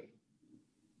one.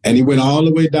 And he went all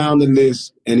the way down the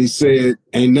list and he said,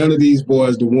 ain't none of these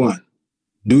boys the one.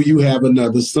 Do you have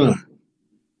another son?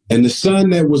 And the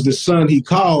son that was the son he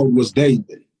called was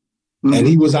David. Mm-hmm. And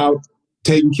he was out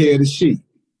taking care of the sheep.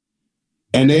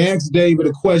 And they asked David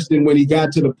a question when he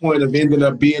got to the point of ending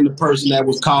up being the person that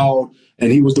was called,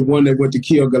 and he was the one that went to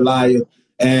kill Goliath.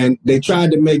 And they tried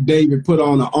to make David put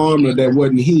on an armor that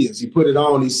wasn't his. He put it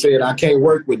on. He said, I can't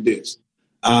work with this.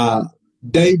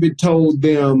 David told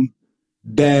them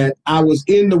that I was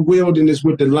in the wilderness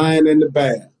with the lion and the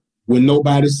bear when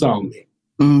nobody saw me.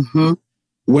 Mm-hmm.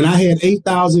 When I had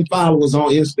 8,000 followers on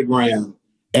Instagram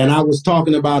and I was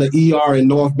talking about an ER in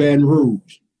North Baton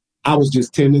Rouge, I was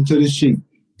just tending to the sheep.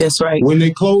 That's right. When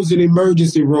they closed an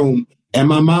emergency room, and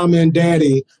my mom and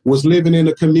daddy was living in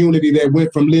a community that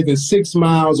went from living 6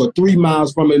 miles or 3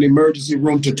 miles from an emergency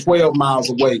room to 12 miles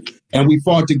away. And we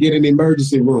fought to get an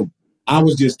emergency room. I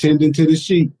was just tending to the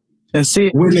sheep. That's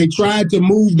it. When they tried to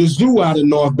move the zoo out of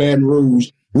North Baton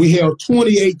Rouge, we held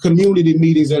 28 community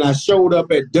meetings and I showed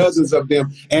up at dozens of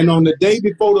them. And on the day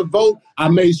before the vote, I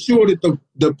made sure that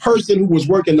the person who was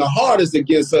working the hardest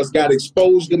against us got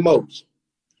exposed the most.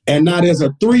 And now there's a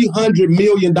 $300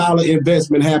 million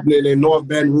investment happening in North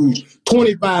Baton Rouge,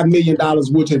 $25 million,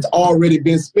 which has already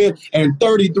been spent, and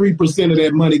 33% of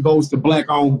that money goes to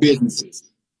Black-owned businesses.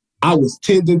 I was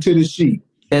tending to the sheep.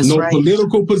 That's no right.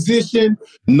 Political position,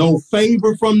 no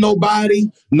favor from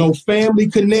nobody, no family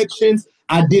connections.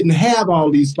 I didn't have all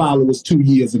these followers 2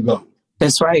 years ago.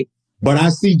 That's right. But I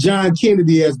see John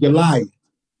Kennedy as Goliath,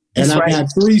 and I got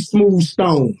 3 smooth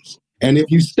stones. And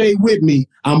if you stay with me,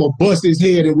 I'm going to bust his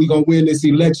head and we're going to win this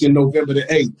election November the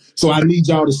 8th. So I need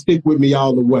y'all to stick with me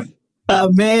all the way.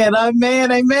 Amen,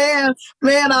 amen, amen.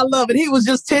 Man, I love it. He was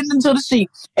just tending to the sheep.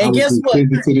 And guess what?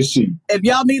 Tending to the sheep. If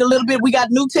y'all need a little bit, we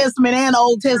got New Testament and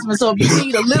Old Testament. So if you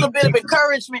need a little bit of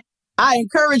encouragement, I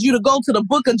encourage you to go to the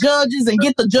book of Judges and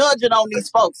get the judging on these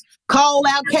folks. Call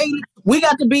out Katie. We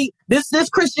got to be this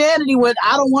Christianity with,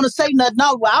 I don't want to say nothing.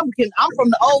 No, I'm from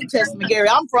the Old Testament, Gary.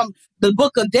 I'm from the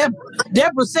book of Deborah.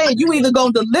 Deborah said, you either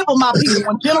going to deliver my people.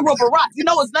 When General Barak, you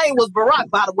know his name was Barak,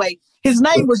 by the way. His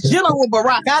name was General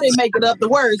Barak. I didn't make it up. The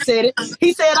word said it.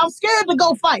 He said, I'm scared to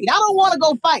go fight. I don't want to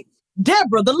go fight.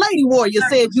 Deborah, the lady warrior,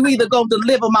 said you either going to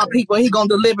deliver my people or he going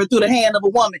to deliver through the hand of a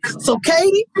woman. So,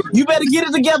 Katie, you better get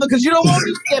it together because you don't want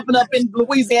me stepping up in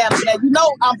Louisiana. Now, you know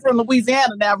I'm from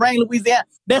Louisiana now, Rain, Louisiana.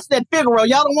 That's that Figueroa.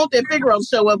 Y'all don't want that Figueroa to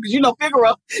show up because you know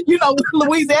Figueroa, you know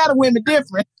Louisiana women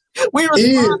different. We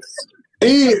respond.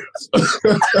 You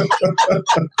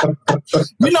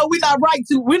know we're not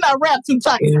wrapped too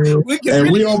tight.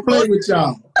 We don't play with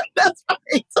y'all. That's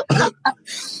right.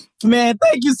 Man,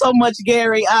 thank you so much,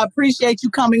 Gary. I appreciate you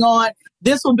coming on.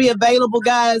 This will be available,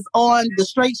 guys, on the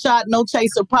Straight Shot No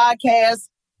Chaser podcast.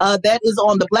 That is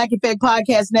on the Black Effect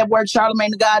Podcast Network. Charlamagne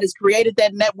the God has created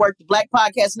that network, the Black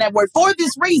Podcast Network, for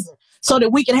this reason, so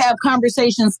that we can have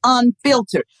conversations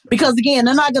unfiltered. Because, again,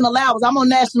 they're not going to allow us. I'm on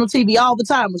national TV all the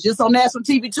time. I was just on national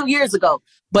TV 2 years ago.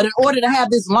 But in order to have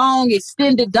this long,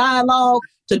 extended dialogue,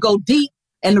 to go deep,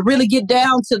 and to really get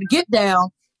down to the get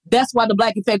down, that's why the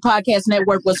Black Effect Podcast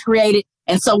Network was created.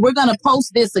 And so we're going to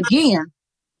post this again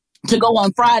to go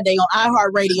on Friday on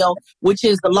iHeartRadio, which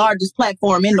is the largest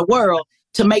platform in the world,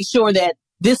 to make sure that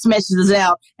this message is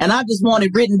out. And I just want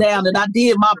it written down that I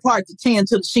did my part to tend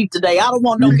to the sheep today. I don't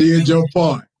want no. You did your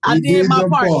part. I did my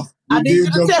part. I need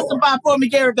you to testify for me,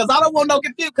 Gary, because I don't want no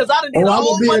confusion. Because I didn't need a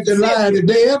whole bunch of. I'm gonna be at the line. If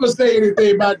they ever say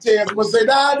anything about Tez, I'm gonna say,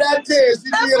 nah, that Tez, she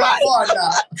did her part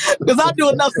now. Because I do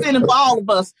enough sinning for all of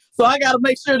us, so I got to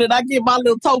make sure that I get my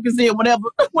little tokens in whenever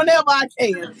I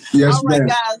can. Yes, all right, ma'am.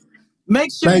 guys.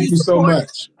 Make sure Thank you so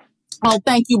much. Oh,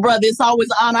 thank you, brother. It's always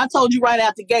an honor. I told you right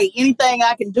out the gate. Anything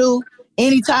I can do,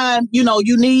 anytime you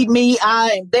need me,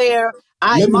 I am there.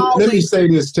 Let me say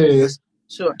this, Tez.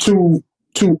 Sure.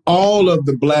 To all of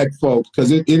the Black folks,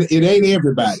 because it ain't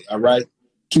everybody, all right?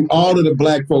 To all of the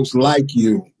Black folks like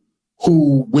you,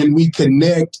 who, when we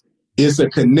connect, it's a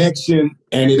connection,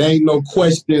 and it ain't no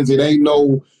questions, it ain't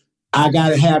no, I got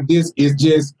to have this, it's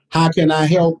just, how can I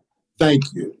help? Thank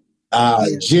you,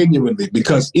 genuinely,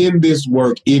 because in this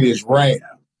work, it is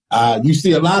rare. You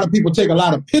see a lot of people take a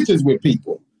lot of pictures with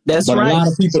people. That's but right. A lot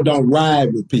of people don't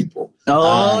ride with people.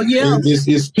 Oh, yeah.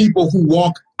 It's people who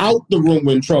walk out the room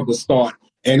when trouble starts.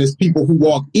 And it's people who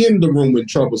walk in the room when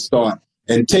trouble starts.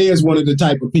 And Ted's one of the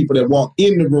type of people that walk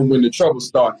in the room when the trouble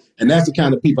starts. And that's the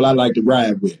kind of people I like to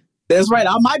ride with. That's right.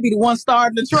 I might be the one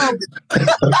starting the trouble.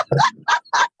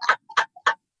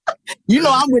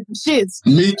 I'm with the shits.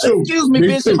 Me too. Excuse me,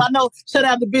 Bishop. I know. Shout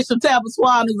out to Bishop Tabitha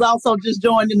Swan, who's also just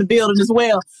joined in the building as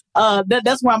well.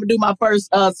 That's where I'm going to do my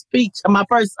first speech, my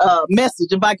first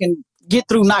message, if I can get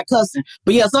through not cussing.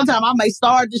 But yeah, sometimes I may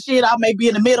start the shit. I may be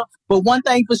in the middle. But one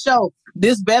thing for sure,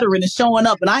 this veteran is showing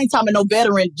up. And I ain't talking about no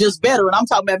veteran, just veteran. I'm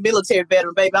talking about military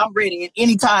veteran, baby. I'm ready at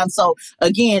any time. So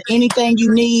again, anything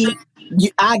you need, you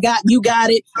got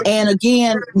it. And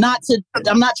again,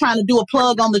 I'm not trying to do a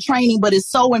plug on the training, but it's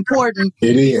so important.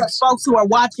 It is. Because folks who are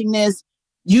watching this,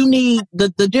 you need the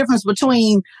difference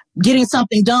between getting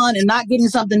something done and not getting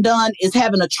something done is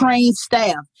having a trained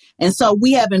staff. And so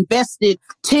we have invested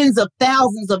tens of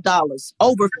thousands of dollars,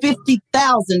 over $50,000,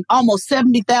 almost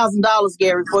 $70,000,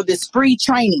 Gary, for this free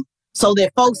training so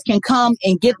that folks can come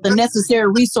and get the necessary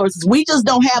resources. We just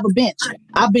don't have a bench.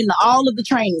 I've been to all of the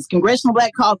trainings, Congressional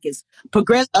Black Caucus,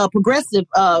 Progressive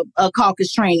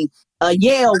Caucus training,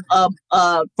 Yale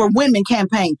for Women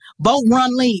campaign, Vote,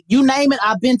 Run, Lead, you name it,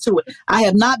 I've been to it. I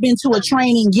have not been to a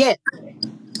training yet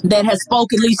that has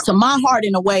spoken at least to my heart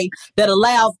in a way that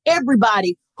allows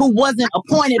everybody who wasn't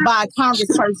appointed by a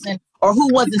congressperson or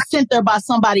who wasn't sent there by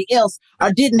somebody else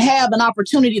or didn't have an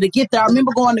opportunity to get there. I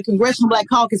remember going to Congressional Black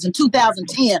Caucus in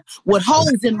 2010 with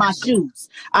holes in my shoes.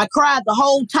 I cried the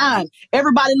whole time.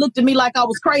 Everybody looked at me like I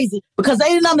was crazy because they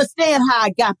didn't understand how I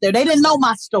got there. They didn't know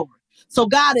my story. So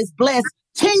God is blessed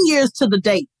 10 years to the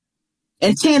date.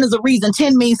 And 10 is a reason.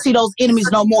 10 means see those enemies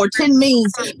no more. 10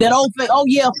 means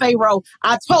that, Pharaoh,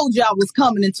 I told you I was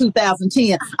coming in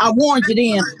 2010. I warned you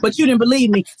then, but you didn't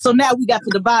believe me. So now we got to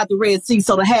divide the Red Sea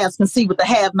so the haves can see what the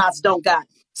have-nots don't got.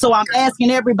 So I'm asking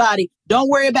everybody, don't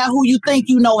worry about who you think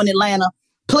you know in Atlanta.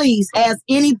 Please,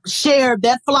 share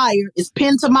that flyer is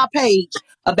pinned to my page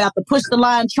about the Push the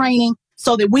Line training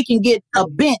so that we can get a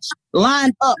bench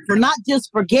lined up for not just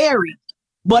for Gary,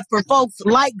 but for folks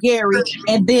like Gary,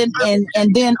 and then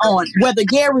on. Whether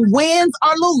Gary wins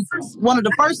or loses, one of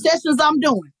the first sessions I'm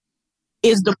doing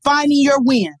is defining your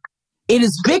win. It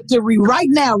is victory right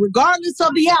now, regardless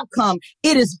of the outcome.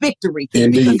 It is victory.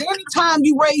 Indeed. Because anytime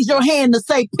you raise your hand to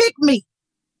say, pick me,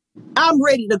 I'm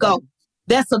ready to go.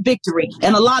 That's a victory.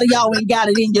 And a lot of y'all ain't got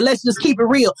it in you. Let's just keep it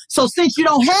real. So since you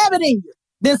don't have it in you,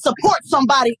 then support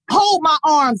somebody. Hold my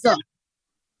arms up.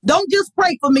 Don't just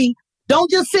pray for me. Don't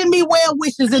just send me well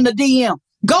wishes in the DM.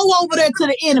 Go over there to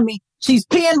the enemy. She's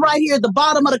pinned right here at the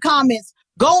bottom of the comments.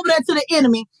 Go over there to the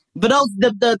enemy. But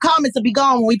the comments will be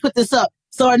gone when we put this up.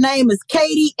 So her name is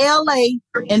Katie L.A.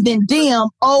 and then Dim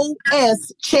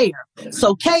O.S. Chair.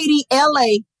 So Katie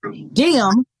L.A.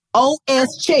 Dim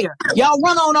O.S. Chair. Y'all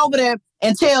run on over there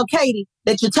and tell Katie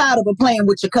that you're tired of her playing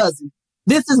with your cousin.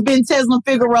 This has been Tesla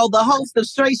Figaro, the host of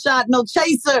Straight Shot No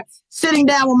Chaser, sitting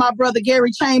down with my brother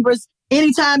Gary Chambers.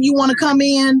 Anytime you want to come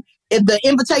in, if the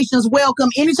invitation is welcome.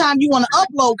 Anytime you want to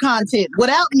upload content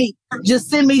without me, just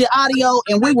send me the audio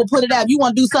and we will put it out. If you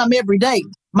want to do something every day,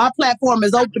 my platform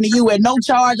is open to you at no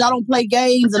charge. I don't play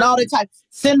games and all that type.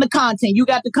 Send the content. You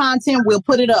got the content, we'll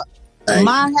put it up.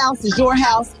 My house is your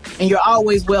house, and you're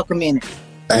always welcome in it.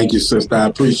 Thank you, sister. I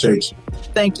appreciate you.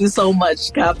 Thank you so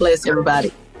much. God bless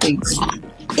everybody. Thanks.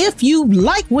 If you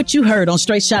like what you heard on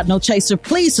Straight Shot No Chaser,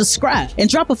 please subscribe and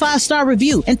drop a 5-star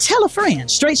review and tell a friend.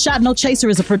 Straight Shot No Chaser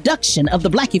is a production of the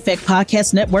Black Effect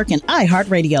Podcast Network and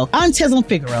iHeartRadio. I'm Tezlyn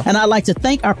Figaro, and I'd like to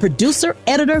thank our producer,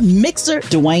 editor, mixer,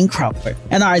 Dwayne Crawford,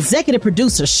 and our executive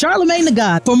producer, Charlamagne Tha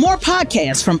God. For more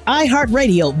podcasts from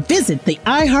iHeartRadio, visit the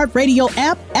iHeartRadio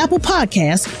app, Apple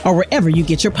Podcasts, or wherever you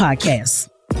get your podcasts.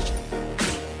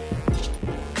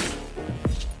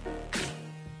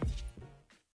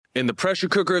 In the pressure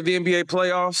cooker of the NBA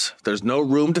playoffs, there's no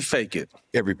room to fake it.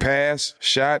 Every pass,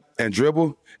 shot, and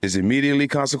dribble is immediately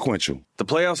consequential. The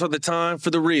playoffs are the time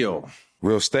for the real.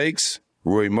 Real stakes,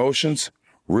 real emotions,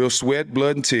 real sweat,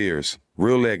 blood, and tears,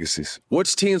 real legacies.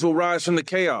 Which teams will rise from the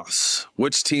chaos?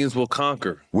 Which teams will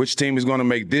conquer? Which team is going to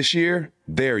make this year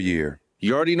their year?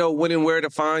 You already know when and where to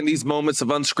find these moments of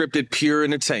unscripted, pure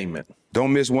entertainment.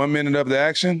 Don't miss 1 minute of the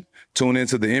action. Tune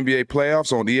into the NBA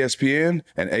playoffs on ESPN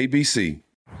and ABC.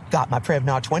 Got my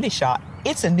Prevnar 20 shot.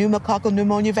 It's a pneumococcal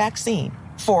pneumonia vaccine.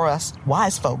 For us,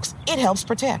 wise folks, it helps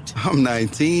protect. I'm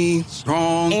 19,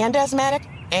 strong. And asthmatic,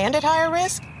 and at higher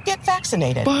risk. Get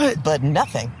vaccinated. But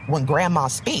nothing when grandma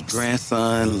speaks.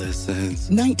 Grandson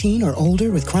listens. 19 or older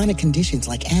with chronic conditions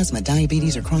like asthma,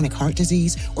 diabetes, or chronic heart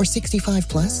disease, or 65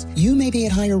 plus, you may be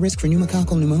at higher risk for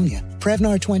pneumococcal pneumonia.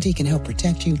 Prevnar 20 can help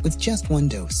protect you with just 1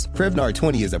 dose. Prevnar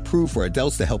 20 is approved for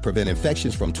adults to help prevent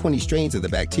infections from 20 strains of the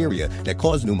bacteria that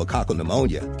cause pneumococcal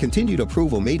pneumonia. Continued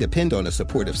approval may depend on a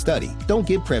supportive study. Don't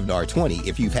get Prevnar 20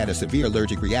 if you've had a severe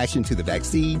allergic reaction to the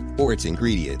vaccine or its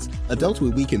ingredients. Adults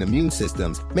with weakened immune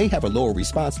systems may have a lower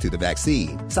response to the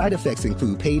vaccine. Side effects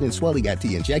include pain and swelling at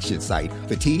the injection site,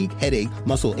 fatigue, headache,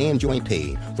 muscle, and joint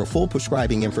pain. For full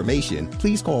prescribing information,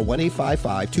 please call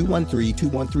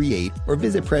 1-855-213-2138 or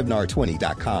visit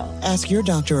Prevnar20.com. Ask your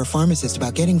doctor or pharmacist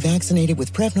about getting vaccinated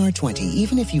with Prevnar 20,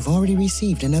 even if you've already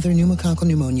received another pneumococcal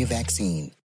pneumonia vaccine.